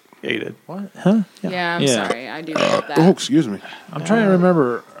 you did. Yeah, you did. What? Huh? Yeah, I'm Yeah. sorry. I do know that. Oh, excuse me. I'm trying to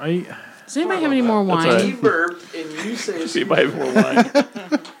remember. Does anybody have any more wine? He burped and you say See, by more wine.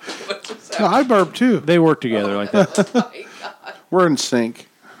 No, I burp too. They work together like that. We're in sync.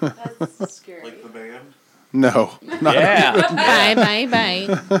 That's scary. Like the band. No. Not Yeah. Bye.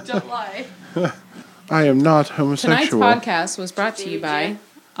 Don't lie. I am not Tonight's homosexual. podcast was brought to you by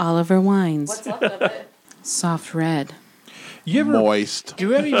Oliver Wines. What's left of it? Soft red. You ever Moist.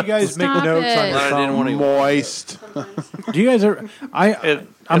 Do any of you guys make Stop notes on it. your I didn't want phone? to. Moist. Do you guys ever?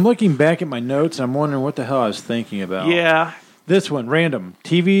 I'm looking back at my notes. And I'm wondering what the hell I was thinking about. Yeah. This one, random.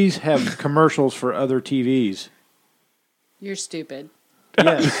 TVs have commercials for other TVs. You're stupid.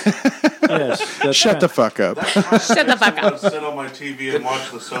 Yes. Yes. Shut the fuck up. Shut the fuck up. Sit on my TV and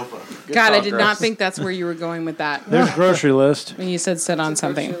watch the sofa. God, I did not think that's where you were going with that. There's grocery list. When you said sit on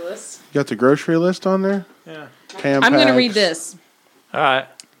something. You got the grocery list on there? Yeah. I'm going to read this. All right.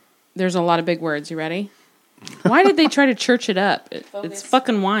 There's a lot of big words. You ready? Why did they try to church it up? It's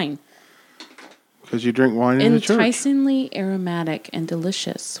fucking wine. Because you drink wine in the church. Enticingly aromatic and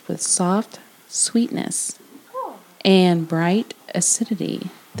delicious with soft sweetness and bright acidity.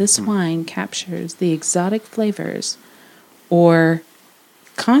 This wine captures the exotic flavors or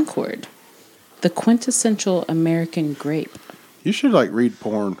Concord, the quintessential American grape. You should read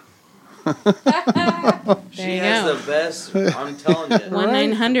porn. She has the best. I'm telling you.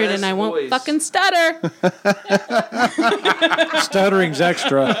 1-900 and I won't fucking stutter. Stuttering's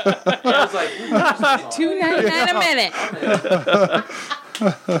extra. I was like, $2.99 a minute.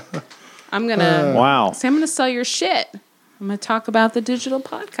 I'm gonna Wow. See, I'm gonna sell your shit. I'm gonna talk about the digital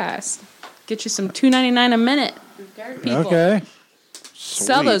podcast. Get you some $2.99 a minute. People. Okay.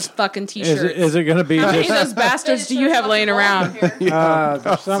 Sell those fucking t-shirts. Is it going to be How many just of those bastards do you have laying around? 30?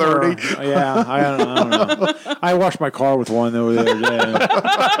 Yeah, I don't know. I washed my car with one the other day.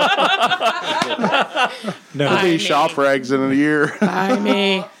 No, It'll be shop rags in a year. Buy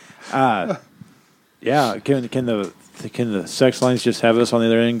me. Yeah, can the sex lines just have us on the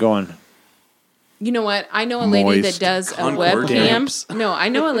other end going? You know what? I know a lady Moist. that does a Concord webcam. camps. No, I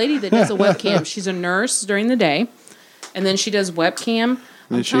know a lady that does a webcam. She's a nurse during the day, and then she does webcam.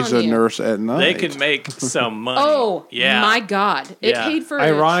 And she's a nurse at night. They can make some money. Oh, yeah. my God. It Yeah. paid for a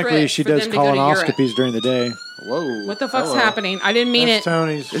Ironically, trip she for does them to go to Europe. colonoscopies during the day. Whoa. What the fuck's happening? I didn't mean That's it.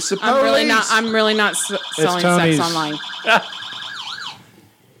 Tony's. It's the I'm really not. police. I'm really not selling Tony's. sex online.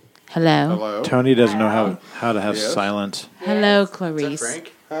 Hello. Hello. Tony doesn't know how to have silence. Hello, Clarice.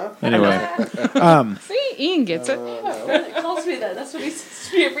 Frank? Anyway, See, Ian gets it. It calls me that. That's what he says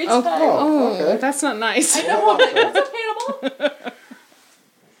to me every time. Oh, that's not nice. I know. I'm like, what's up, Hannibal?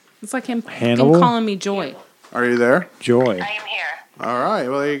 It's like him Hannibal? calling me Joy. Are you there? Joy. I am here. All right.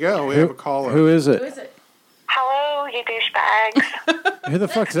 Well, there you go. We have a caller. Who is Who it? is it? Hello, you douchebags. Who the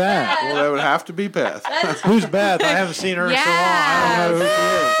fuck's that? Well, that would have to be Beth. Who's Beth? I haven't seen her in so long. I don't know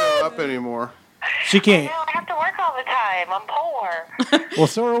who Show up anymore. she is. She can't. No, I have to work all the time. I'm poor. Well,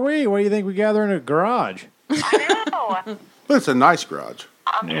 so are we. What do you think we gather in a garage? I know. But it's a nice garage.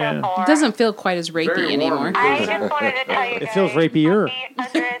 I'm Yeah. so poor. It doesn't feel quite as rapey Very warm. anymore. I just wanted to tell you It guys, feels rapier.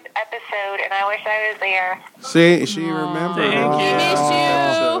 happy 100th episode, and I wish I was there. See, she remembered. Thank you.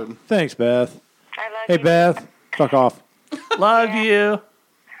 Miss you. Thanks, Beth. I love Hey, you. Beth. Fuck off. Love you.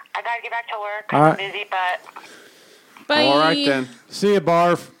 I gotta get back to work. All I'm right. busy, but Bye. All right, then. See you,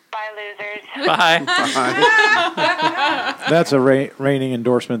 Barf. bye, losers. Bye. That's a reigning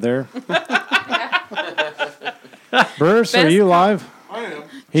endorsement there. Bruce, are Best- you live? I am.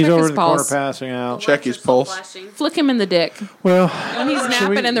 He's Check over his in the corner pulse. passing out. Check his pulse. Flick him in the dick. Well, When he's should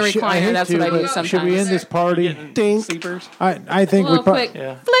napping in the I recliner, hate that's to, what I do but sometimes. Should we end this party? Ding. Sleepers. I think A we little probably quick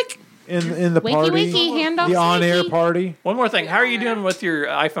Yeah. flick. in the Wakey, party, wakey, hand off the on-air sneaky. party. One more thing. How are you doing with your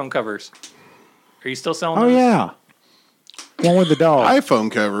iPhone covers? Are you still selling Oh those? yeah, one with the dog.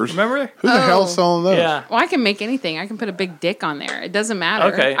 iPhone covers. Remember? Who the hell's selling those? Yeah. Well, I can make anything. I can put a big dick on there. It doesn't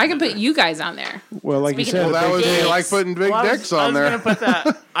matter. Okay. I can put you guys on there. Well, like you Speaking said, of Well, that was Dicks. like putting big Well, dicks on I there. was going to put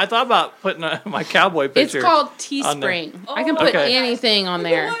that. I thought about putting my cowboy picture. It's called on there. Teespring. I can put Okay. anything on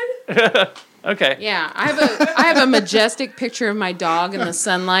there. Okay. Yeah, I have a majestic picture of my dog in the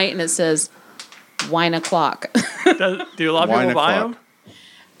sunlight, and it says "Wine o'clock." Do a lot of Wine people buy o'clock.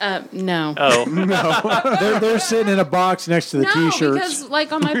 them? No. Oh. they're sitting in a box next to the No, t-shirts. because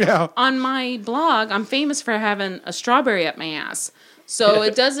like on my Yeah. on my blog, I'm famous for having a strawberry up my ass, so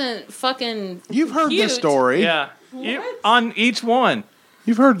it doesn't fucking. You've heard cute. the story. Yeah. On each one.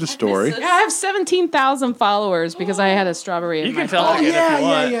 You've heard the story. I have 17,000 followers because I had a strawberry. You in can my tell blog. it if you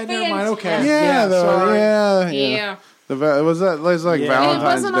want. Never mind. Okay. Yeah, sorry. yeah. Yeah. Was that it was like Yeah. It Valentine's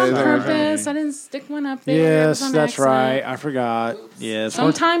wasn't Day on there? purpose. I didn't stick one up there. It Yes, was on that's accident. right. I forgot. Yes.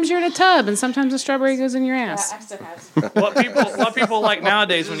 Sometimes you're in a tub, and sometimes a strawberry goes in your ass. What people like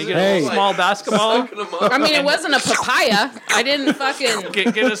nowadays when you get Hey. a small basketball, I mean, it wasn't a papaya. I didn't fucking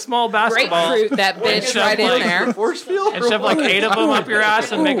get a small basketball grapefruit that bitch shove right in like- there. Force field? and shove like 8 of them up your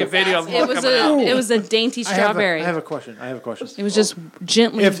ass and make a video of them It was coming out. it was a dainty I have strawberry. a question. It was just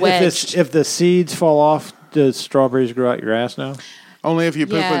gently If wedged. the seeds fall off, does strawberries grow out your ass now? Only if you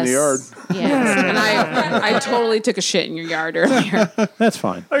poop in the yard. Yes, and I totally took a shit in your yard earlier. That's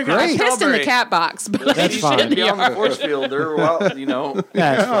fine. I pissed in the cat box, but I shit in the Be on the yard. force field. They're wild, you know.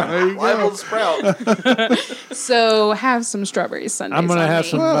 That's fine. Liable to sprout. So have some strawberry sundaes. I'm gonna on have me.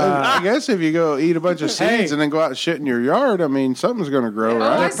 some. Well, I guess if you go eat a bunch of seeds Hey. and then go out and shit in your yard, I mean, something's going to grow,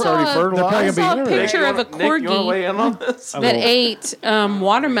 right? I It's already saw, fertilized. I saw a Nick, picture of a Nick, you want to weigh corgi in on this? that ate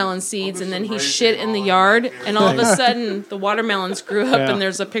watermelon seeds, and then he shit in the yard, and all of a sudden the watermelons grew up, Yeah. and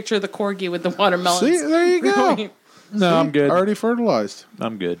there's a picture of the corgi with the watermelons. See, there you go. growing. No, I'm good. Already fertilized.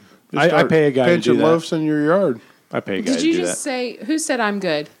 I'm good. Just I start pay a guy to do pinching that. loaves in your yard. I pay a guy Did to you do just that. say? Who said I'm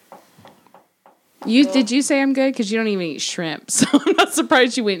good? Did you say I'm good? Because you don't even eat shrimp, so I'm not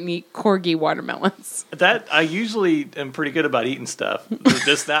surprised you went and eat corgi watermelons. That I usually am pretty good about eating stuff.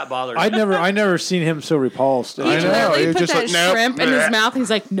 Just that bothers me. I never seen him so repulsed. He I know. literally He was put just that like, nope. shrimp in his mouth. He's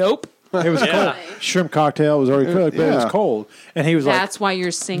like, nope. It was Yeah. cold. Shrimp cocktail was already cooked, but it was Yeah. cold, and he was That's why you're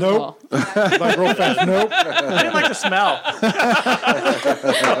single. like real fast. Nope. I didn't like the smell.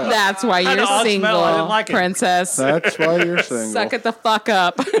 That's why Had you're an odd single, smell. I didn't like it. princess. That's why you're single. Suck it the fuck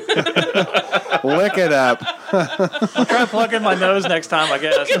up. Lick it up. I'll try to plug in my nose next time, I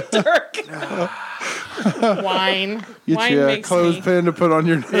guess. Dirk. Wine. Get Wine you a makes me clothespin to put on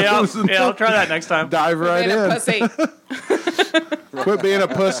your nose. Yeah, and yeah, I'll try that next time. dive right being a in. pussy. Quit being a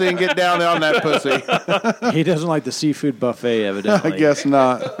pussy and get down on that pussy. He doesn't like the seafood buffet, evidently. I guess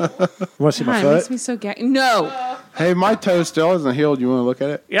not. Want to see my God, it makes foot? me so No. Hey, my toe still isn't healed. You want to look at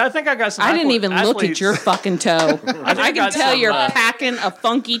it? Yeah, I think I got some. I didn't even look at athletes. your fucking toe. I can got tell some, you're packing packing a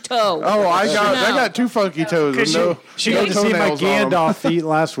funky toe. Oh, I No. got two funky toes. And no, She no got to see my toenails on 'em. Gandalf feet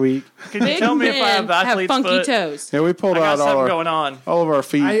last week. Can you Big tell me if I men have athlete's funky foot? toes. Yeah, we pulled I got out something all going on. of our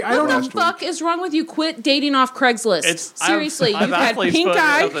feet. I don't know. What the fuck is wrong with you? Quit dating off Craigslist. I Seriously, have you've had athlete's pink foot or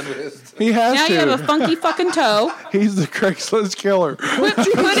eye. something. He has Now to. you have a funky fucking toe. He's the Craigslist killer. Quit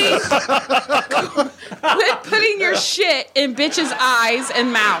putting your shit in bitches' eyes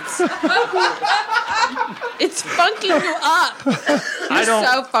and mouths. It's funking you up. You're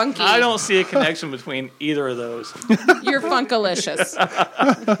so funky. I don't see a connection between either of those. You're Funkalicious.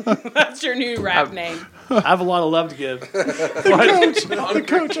 That's your new rap name. I have a lot of love to give. The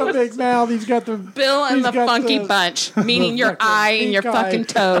coach on Big Mouth, he's got the Bill and He's the got Funky the- Bunch, meaning your eye and your pink eye. fucking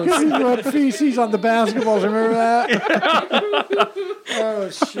toes. He rubbed feces on the basketballs. Remember that? Oh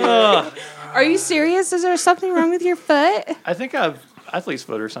shit! Are you serious? Is there something wrong with your foot? I think I have athlete's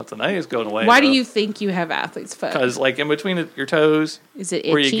foot or something. I think it's going away. Why do you think you have athlete's foot? Because like in between your toes, Is it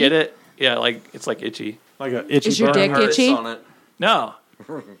where you itchy? get it, yeah, like it's like itchy. Like a itchy Is your burn. dick itchy? On it. No,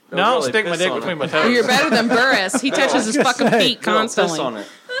 no, I don't really stick my piss dick on between it. my Oh, toes. you're better than Burris. He touches his fucking feet No, piss constantly. on it.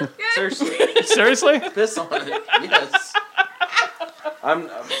 Seriously, Seriously, piss on it. Yes.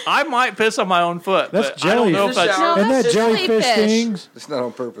 I might piss on my own foot. That's but I don't know if jellyfish. that's. No, Isn't that that's jellyfish jellyfish. stings? It's not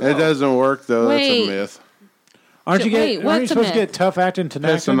on purpose. It doesn't work though. Wait. That's a myth. Aren't you Wait, get? Aren't you what's a supposed to myth? get tough acting Pissing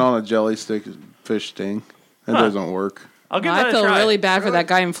tinnitus? on a jelly stick fish sting. That doesn't work. I'll give I that a feel try. really bad for that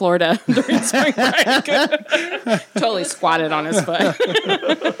guy in Florida during spring break. Totally squatted on his foot.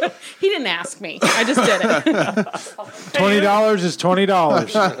 He didn't ask me. I just did it. $20 is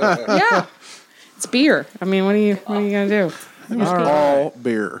 $20. Yeah. It's beer. I mean, what are you gonna do? It was all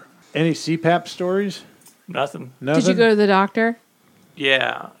beer. Any CPAP stories? Nothing. Nothing. Did you go to the doctor?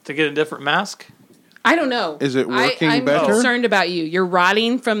 Yeah, to get a different mask. I don't know. Is it working I'm better? concerned about you. You're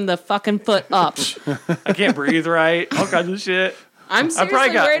rotting from the fucking foot up. I can't breathe right. All kinds of shit. I'm I seriously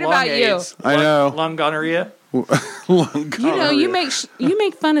probably got worried lung about AIDS. I know. Lung gonorrhea. you. You know, you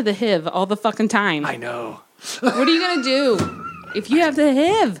make fun of the HIV all the fucking time. I know. What are you gonna do if you have the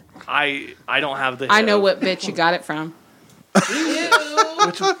HIV? I don't have the. I know what bitch you got it from.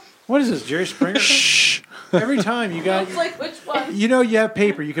 What is this, Jerry Springer? Shh. Every time you got, Like which one? you know, you have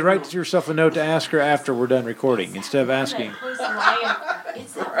paper. You could write yourself a note to ask her after we're done recording instead of asking.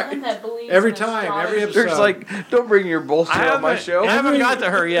 It's that one that believes Every time, every episode. There's like, don't bring your bullshit on my show. I haven't got to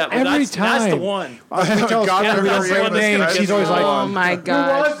her yet. But every that's the time. one. I haven't got Yeah, her. We don't that's the say one that's names. gonna She's get always like, Oh my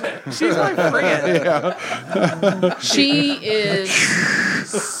god. She's my friend. She is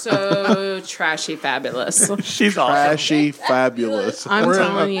so trashy fabulous. She's awesome. Trashy fabulous. I'm We're in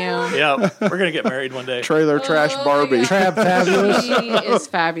telling you. Yeah, we're gonna get married one day. Trailer trash Barbie. Trab fabulous. She is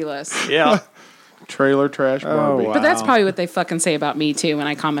fabulous. Yeah. Trailer trash Barbie. wow. But that's probably what they fucking say about me too when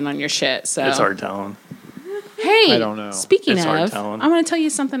I comment on your shit. So It's hard telling. Hey, I don't know. Speaking It's hard of, telling. I'm going to tell you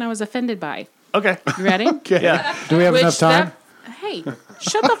something I was offended by. Okay. You ready? Yeah. Do we have enough time? Hey,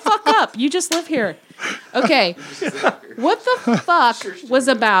 shut the fuck up. You just live here. Okay. What the fuck was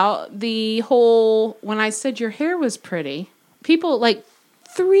about the whole, when I said your hair was pretty, people like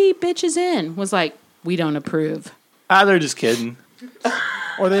 3 bitches in was like, we don't approve. They're just kidding.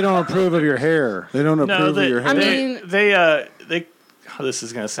 Or they don't approve of your hair. They don't approve of your hair. I mean, they oh, this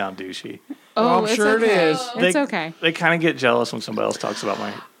is gonna sound douchey. Oh, I'm it's sure okay. it is. It's okay. They kind of get jealous when somebody else talks about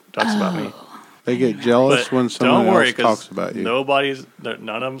me. They get jealous But when someone don't worry, else 'cause talks about you. none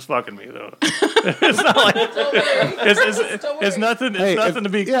of them's fucking me though. It's not like it's nothing. It's nothing to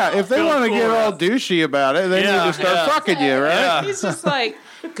be. If they want to get all douchey about it, they need to start fucking you, right? Yeah. He's just like,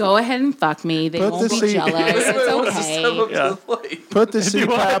 go ahead and fuck me. They Put won't the be seat- jealous. It's okay. Put the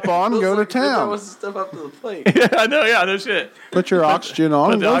CPAP on, go to town. Wants to step up to the plate. Yeah, I know. Yeah, no shit. Put your oxygen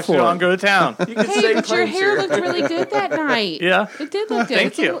on, Put the go oxygen for on, it. go to town. Hey, but your hair looked really good that night. Yeah. It did look good.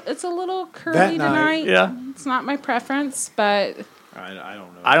 Thank you. It's a little curly That night. tonight. Yeah. It's not my preference, but I don't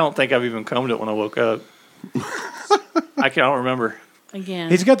know. I don't think I've even combed it when I woke up. I can't remember. again,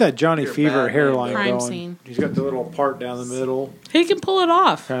 He's got that Johnny Fever bad hairline crime going. scene. He's got the little part down the middle. He can pull it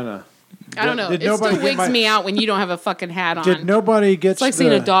off. Kind of. I don't know. Did It nobody still get wigs my- me out when you don't have a fucking hat on. Did nobody get It's like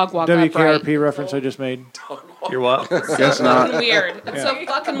seeing a dog walk WKRP upright. reference I just made? You're what? Guess Fucking not. weird. It's so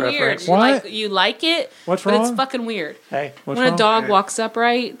fucking weird. Reference. You like it, What's but wrong? it's fucking weird. Hey, What's when wrong? a dog walks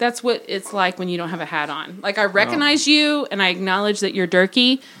upright, that's what it's like when you don't have a hat on. Like I recognize you and I acknowledge that you're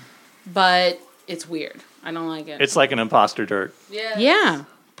Durkee, but it's weird. I don't like it. it's like an imposter dirt. Yeah.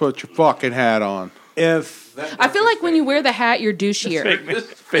 Put your fucking hat on. If I feel like when you wear the hat, you're douchier.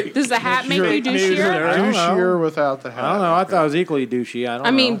 Fake. Does the hat make you I douchier? don't know. Douchier without the hat. I don't know. I thought it was equally douchey. I don't know.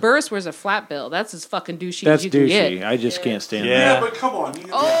 I mean, Burris wears a flat bill. That's as fucking douchey that's as you can douchey. get. I just can't stand Yeah. that. But come on. I'm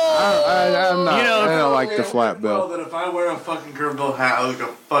not. You know, I don't like the flat Well, bill. that if I wear a fucking curved bill hat, I look a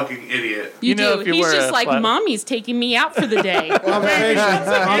fucking idiot. You know, do. if you He's wear just a like, flat- mommy's taking me out for the day.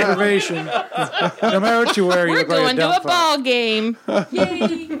 Observation. No matter what you wear, you We're look like going to dumb a fuck. ball game.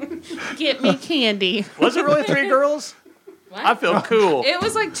 Yay. Get me candy. Was it really 3 girls? I feel cool. It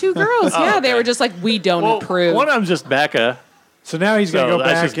was like 2 girls. Yeah, they okay. were just like, we don't Well, approve. one of them's just Becca, So now he's going to So go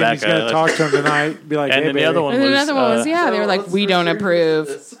that's back just and he's Becca. going to talk to him tonight. Be like, and hey, then the baby. other one and then was. another one was, yeah, they were like, we don't approve.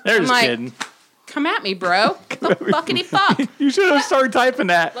 They're I'm just like, kidding. come at me, bro. The fuckity fuck. You should have started typing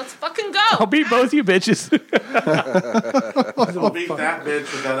that. Let's fucking I'll go. beat both you bitches. I'll beat that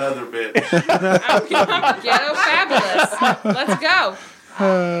bitch with that other bitch. I'm ghetto fabulous. Let's go.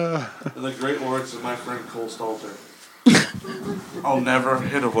 In the great words of my friend Cole Stalter. I'll never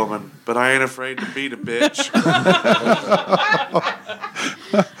hit a woman, but I ain't afraid to beat a bitch.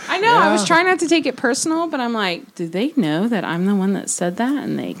 I know. I was trying not to take it personal, but I'm like, do they know that I'm the one that said that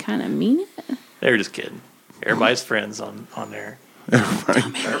and they kind of mean it? They're just kidding. Everybody's friends on there. Don't make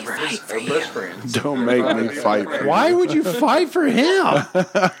me fight for you. Best friends. Don't make me fight for you. Why would you fight for him?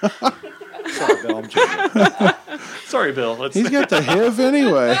 Sorry, Bill, I'm joking. Sorry, Bill. Let's He's got the HIV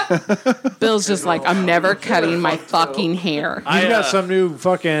anyway. Bill's just like, I'm never cutting my fucking hair. He's got some new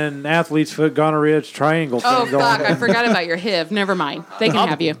fucking athlete's foot gonorrhea triangle thing Oh, going fuck. I on. forgot about your HIV. Never mind. They can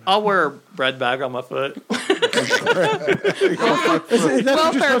have you. I'll wear a bread bag on my foot. That's what you're Welfare supposed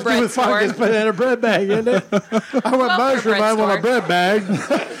to do bread with fuck is store. put it in a bread bag, isn't it? I went mushroom, bread I want a store. bread bag.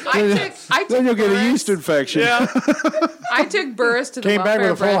 I Then you'll took get a Burris- yeast infection. I took Burris to the Came back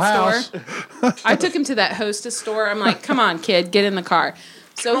welfare with a full bread house. store. I took him to that Hostess store. I'm like, come on, kid, get in the car.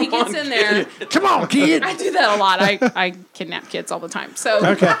 So he gets in there. Come on, kid. I do that a lot. I kidnap kids all the time. So,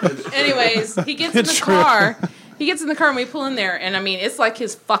 Okay. anyways, he gets in the It's true. car. He gets in the car and we pull in there, and I mean, it's like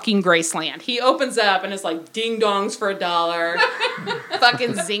his fucking Graceland. He opens up and it's like ding dongs for $1,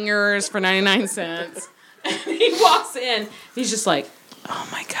 fucking zingers for 99 cents. And he walks in. He's just like, oh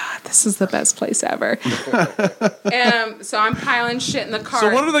my God, this is the best place ever. And so I'm piling shit in the car.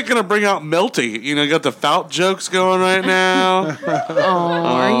 So when are they going to bring out Melty? You know, you got the Fout jokes going right now.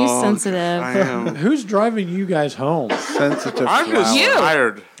 Are you sensitive? I am. Who's driving you guys home? Sensitive. I'm just You.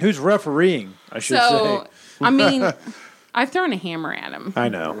 tired. Who's refereeing, I should So, say. I mean, I've thrown a hammer at him. I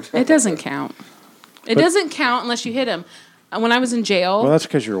know. It doesn't count. It doesn't count unless you hit him. When I was in jail, Well, that's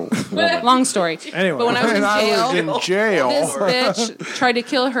because you're a woman. long story. Anyway. But when I was in And I jail, was in jail. this bitch tried to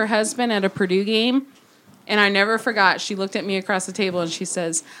kill her husband at a Purdue game. And I never forgot. She looked at me across the table and she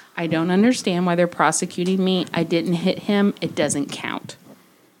says, I don't understand why they're prosecuting me. I didn't hit him. It doesn't count.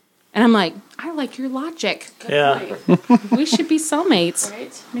 And I'm like, I like your logic. Yeah. We should be cellmates.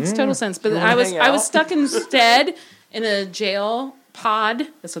 Right? Makes total sense. But wanna I was hang I was out? stuck instead in a jail pod.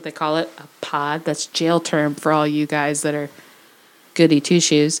 That's what they call it. A pod. That's jail term for all you guys that are goody two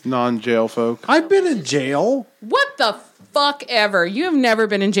shoes. Non-jail folk. I've been in jail. What the fuck ever? You have never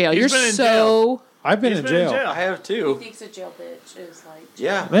been in jail. He's You're been in so I've been in jail. I have too. Thinks a jail bitch is like.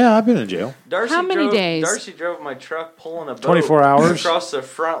 Yeah. Yeah, I've been in jail. Darcy How many days? Darcy drove my truck pulling a boat 24 hours? across the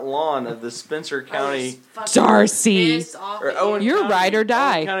front lawn of the Spencer County. Darcy, Or Owen you're County, ride or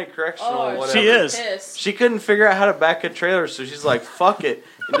die. Owen County Correctional, Oh, whatever. She is. Pissed. She couldn't figure out how to back a trailer, so she's like, "Fuck it,"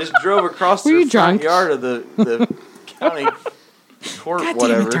 and just drove across Were the you front drunk? yard of the county court, God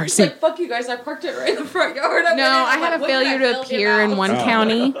whatever. damn it, Darcy. Like, fuck you guys, I parked it right in the front yard. No, I had a failure to appear in one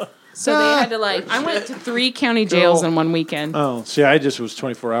county, so they had to I went to 3 county jails in one weekend. Oh, see, I just was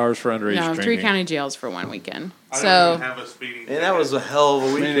 24 hours for underage No, drinking. 3 county jails for one weekend. I So don't even have a speeding. And that was a hell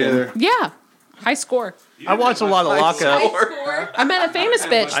of a weekend. yeah, high score. I watched a lot of lockup. I met a famous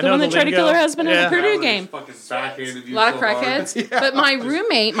bitch, I the know one the that tried to lingo. kill her husband in Yeah. the Purdue game. Fucking backhanded you A lot of so hard. crackheads. But my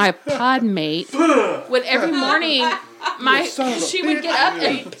roommate, my pod mate, would every morning, she would get up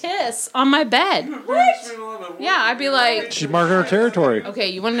and piss on my bed. What? Yeah, I'd be like, She's marking her territory. okay,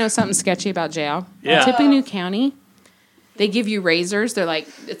 you want to know something sketchy about jail? Yeah. Tippecanoe County, they give you razors. They're like,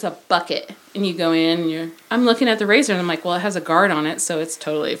 it's a bucket. And you go in and I'm looking at the razor and I'm like, well, it has a guard on it, so it's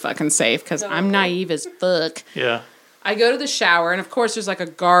totally fucking safe because I'm naive as fuck. Yeah. I go to the shower and of course there's like a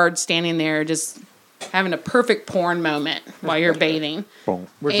guard standing there just having a perfect porn moment while you're bathing. Boom.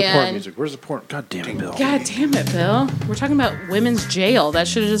 Where's the porn And- music? Where's the porn? God damn it, Bill. God damn it, Bill. We're talking about women's jail. That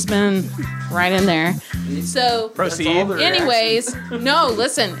should have just been right in there. So, Proceed. anyways, no,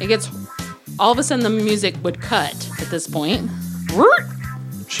 listen, it gets, all of a sudden the music would cut at this point.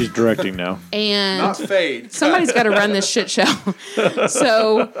 She's directing now. And Not fade. somebody's got to run this shit show.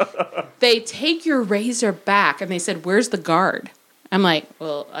 So they take your razor back and they said, where's the guard? I'm like,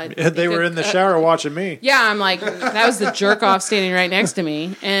 well, They were in the shower watching me. yeah, I'm like, that was the jerk off standing right next to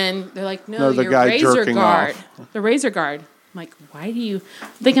me. And they're like, no, the your guy razor jerking guard. off. The razor guard. I'm like, why do you, I'm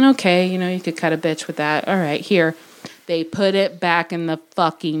thinking, okay, you could cut a bitch with that. All right, here. They put it back in the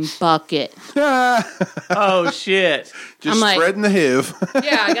fucking bucket. Oh shit. Just I'm like- spreading the HIV.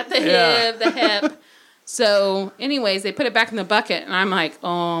 Yeah, I got the Yeah. the hip. So, anyways, they put it back in the bucket, and I'm like,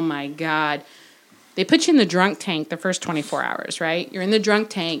 oh my God. They put you in the drunk tank the first 24 hours, right? You're in the drunk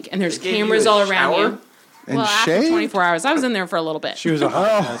tank, and there's They gave cameras you a all around shower? you. And Well, after shaved? 24 hours. I was in there for a little bit. She was a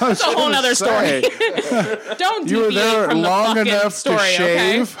hot mess. That's a whole nother story. Don't You were deviate there from the long fucking enough story, to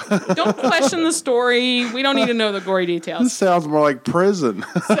shave. okay? Don't question the story. We don't need to know the gory This details. sounds more like prison.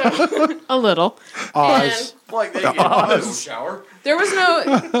 A little. Oz. Like they get shower. There was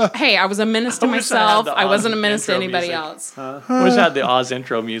no. Hey, I was a menace to I wish I had myself. the I wasn't a Oz menace to intro anybody music. else. Wish I had the Oz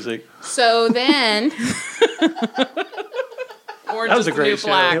intro music. So then. Orange That was is a the new great show.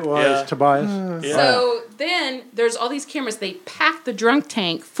 black. It was Yeah. Tobias. Yeah. So then there's all these cameras. They pack the drunk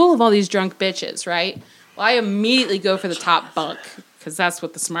tank full of all these drunk bitches, right? Well, I immediately go for the top bunk because that's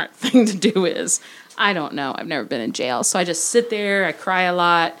what the smart thing to do is. I don't know. I've never been in jail. So I just sit there. I cry a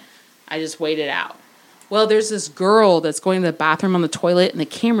lot. I just wait it out. Well, there's this girl that's going to the bathroom on the toilet, and the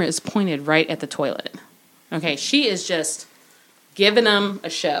camera is pointed right at the toilet. Okay, she is just giving them a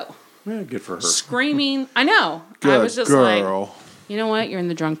show. Yeah, good for her. Screaming. I know. Good I was just girl. like, you know what? You're in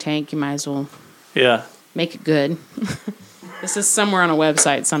the drunk tank. You might as well Yeah. make it good. This is somewhere on a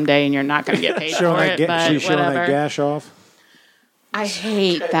website someday, and you're not going to get paid Showing for that it, but she's showing that whatever. gash off. I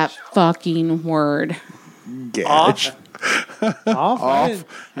hate that fucking word. Gash. Off? Off.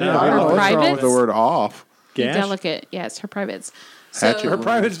 Yeah, I don't know what's wrong privates? with the word off. Be Gash? delicate. Yes, her privates. Hatchet. Her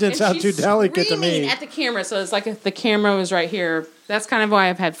privates didn't and sound too she's delicate to screaming me. at the camera, so it's like if the camera was right here. That's kind of why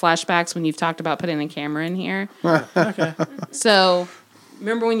I've had flashbacks when you've talked about putting a camera in here. Okay. So,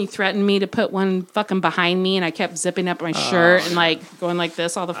 remember when you threatened me to put one fucking behind me, and I kept zipping up my shirt and like going like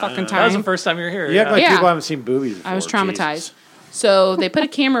this all the fucking That was the time? first time you were here. You act like Yeah. people haven't seen boobies before. I was traumatized. Jesus. So they put a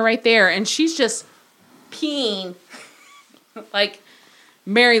camera right there, and she's just peeing like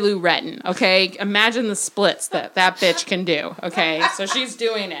Mary Lou Retton. Okay, imagine the splits that bitch can do. Okay, so she's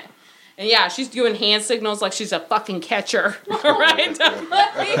doing it, and yeah, she's doing hand signals like she's a fucking catcher. Right?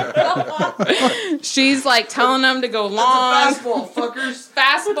 She's like telling them to go long. Fastball, fuckers.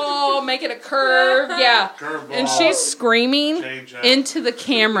 Fastball, make it a curve. Yeah. Curveball. And she's screaming Change up. into the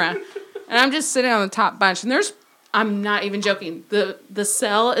camera. And I'm just sitting on the top bench. And I'm not even joking. The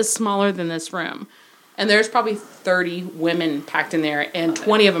cell is smaller than this room. And there's probably 30 women packed in there. And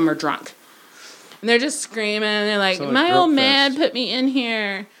 20 of them are drunk. And they're just screaming. And they're like, Sounds like my old Grillfest. man put me in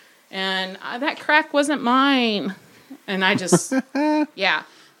here. And that crack wasn't mine. And I just, yeah.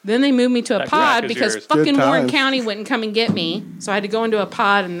 Then they moved me to a That crack pod is because yours. fucking Good Warren times. County wouldn't come and get me. So I had to go into a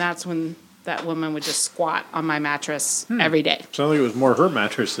pod, and that's when that woman would just squat on my mattress every day. Sounds like it was more her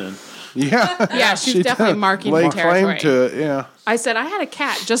mattress then. Yeah. Yeah, she's She definitely did marking lay her territory. claim to it, yeah. I said, I had a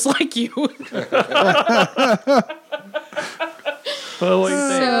cat just like you. Well, what do you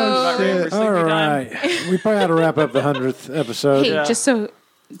think? About ready for sleepy All time? right. We probably ought to wrap up the 100th episode. Hey, just so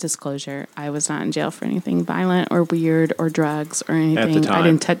disclosure, I was not in jail for anything violent or weird or drugs or anything.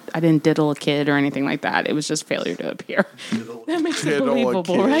 time. I didn't diddle a kid or anything like that. It was just failure to appear. That makes it Diddle a believable,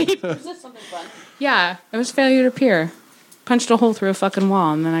 kid. right? Is this something fun? Yeah, it was failure to appear. Punched a hole through a fucking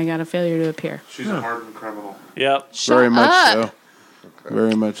wall, and then I got a failure to appear. She's a hardened criminal. Yep. Very much up. so.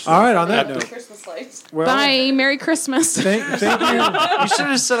 Very much so. All right, on that note. Christmas lights. Well, Bye. Merry Christmas. Thank you. You should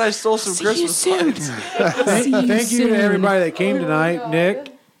have said I stole some See you Christmas soon. lights. Thank you to everybody that came tonight. Nick,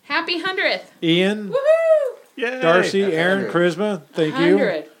 Happy 100th. Ian, Woohoo! Yay. Darcy, Aaron, Charisma. Thank you.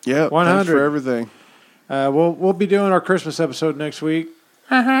 100. Yeah, 100. thanks for everything. We'll be doing our Christmas episode next week.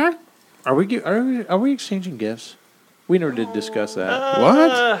 Uh-huh. Are we exchanging gifts? We never did discuss that.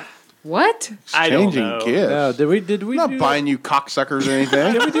 What? What? I don't Changing know. gifts. No, did we I'm not do buying you cocksuckers or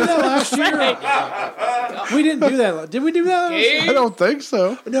anything. Did we do that last year? We didn't do that. Did we do that last year? I don't think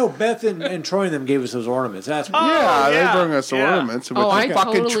so. No, Beth and Troy and them gave us those ornaments. That's yeah, yeah. they bring us Yeah. ornaments with Oh, the I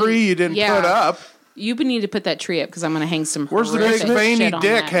fucking totally- tree you didn't yeah. put up. You need to put that tree up because I'm going to hang some. Where's the big horrific veiny shit on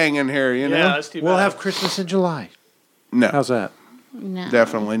dick that. hanging here, you know? Yeah, that's too We'll bad. have Christmas in July. No, How's that? No.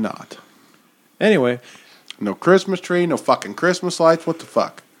 definitely not. Anyway, No Christmas tree, no fucking Christmas lights. What the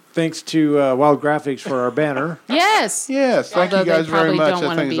fuck? thanks to Wild Graphics for our banner. Yes. Yes, thank Although you guys they very probably much. don't That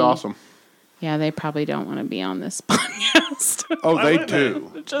wanna thing's be- awesome. Yeah, they probably don't want to be on this podcast. Oh, they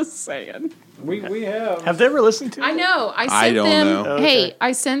do. Just saying. We have. Have they ever listened to it? I know. I sent I don't them. know. Hey, Okay.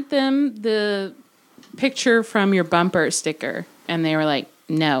 I sent them the picture from your bumper sticker, and they were like,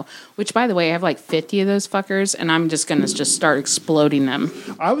 "No." Which, by the way, I have like 50 of those fuckers, and I'm just gonna just start exploding them.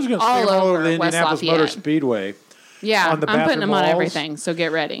 I was going to all say all over over the West Indianapolis Motor Lafayette. Speedway. Yeah, On the I'm putting bathroom them on walls. everything. So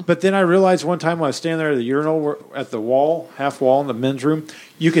get ready. But then I realized one time when I was standing there at the urinal at the wall, half wall in the men's room,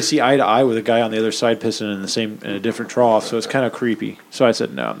 you could see eye to eye with a guy on the other side pissing in a different trough. So it's kind of creepy. So I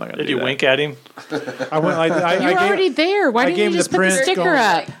said, no, I'm not going to do Did you that. wink at him? I went like I You're already there. Why I didn't gave you him just the put the print sticker going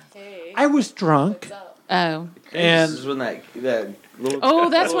up? I was drunk. Oh. And This is when that little Oh,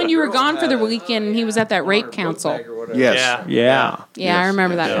 that's when you were gone for the weekend and he was at that rape council. Yes. Yeah. yeah. Yeah, I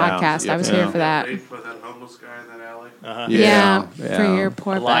remember that Yeah. podcast. I was Yeah. here for that. With that homeless guy in that alley. Uh-huh. Yeah, Yeah. for your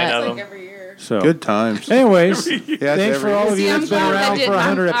poor A line butt. of Like them. every year. So Good times. anyways, Yeah, thanks for all of See, you I'm that's been glad that around didn't. for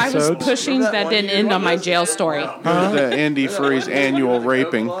 100 I was episodes. pushing that didn't end on my jail story. The Andy Freeze annual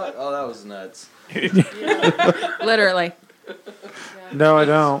raping. Oh, that was nuts. Literally. No, I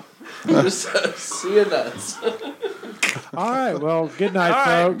don't. See you nuts. All right. Well, good night, All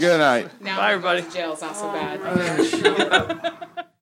right. folks. Good night. Now Bye, everybody. Jail's not so bad.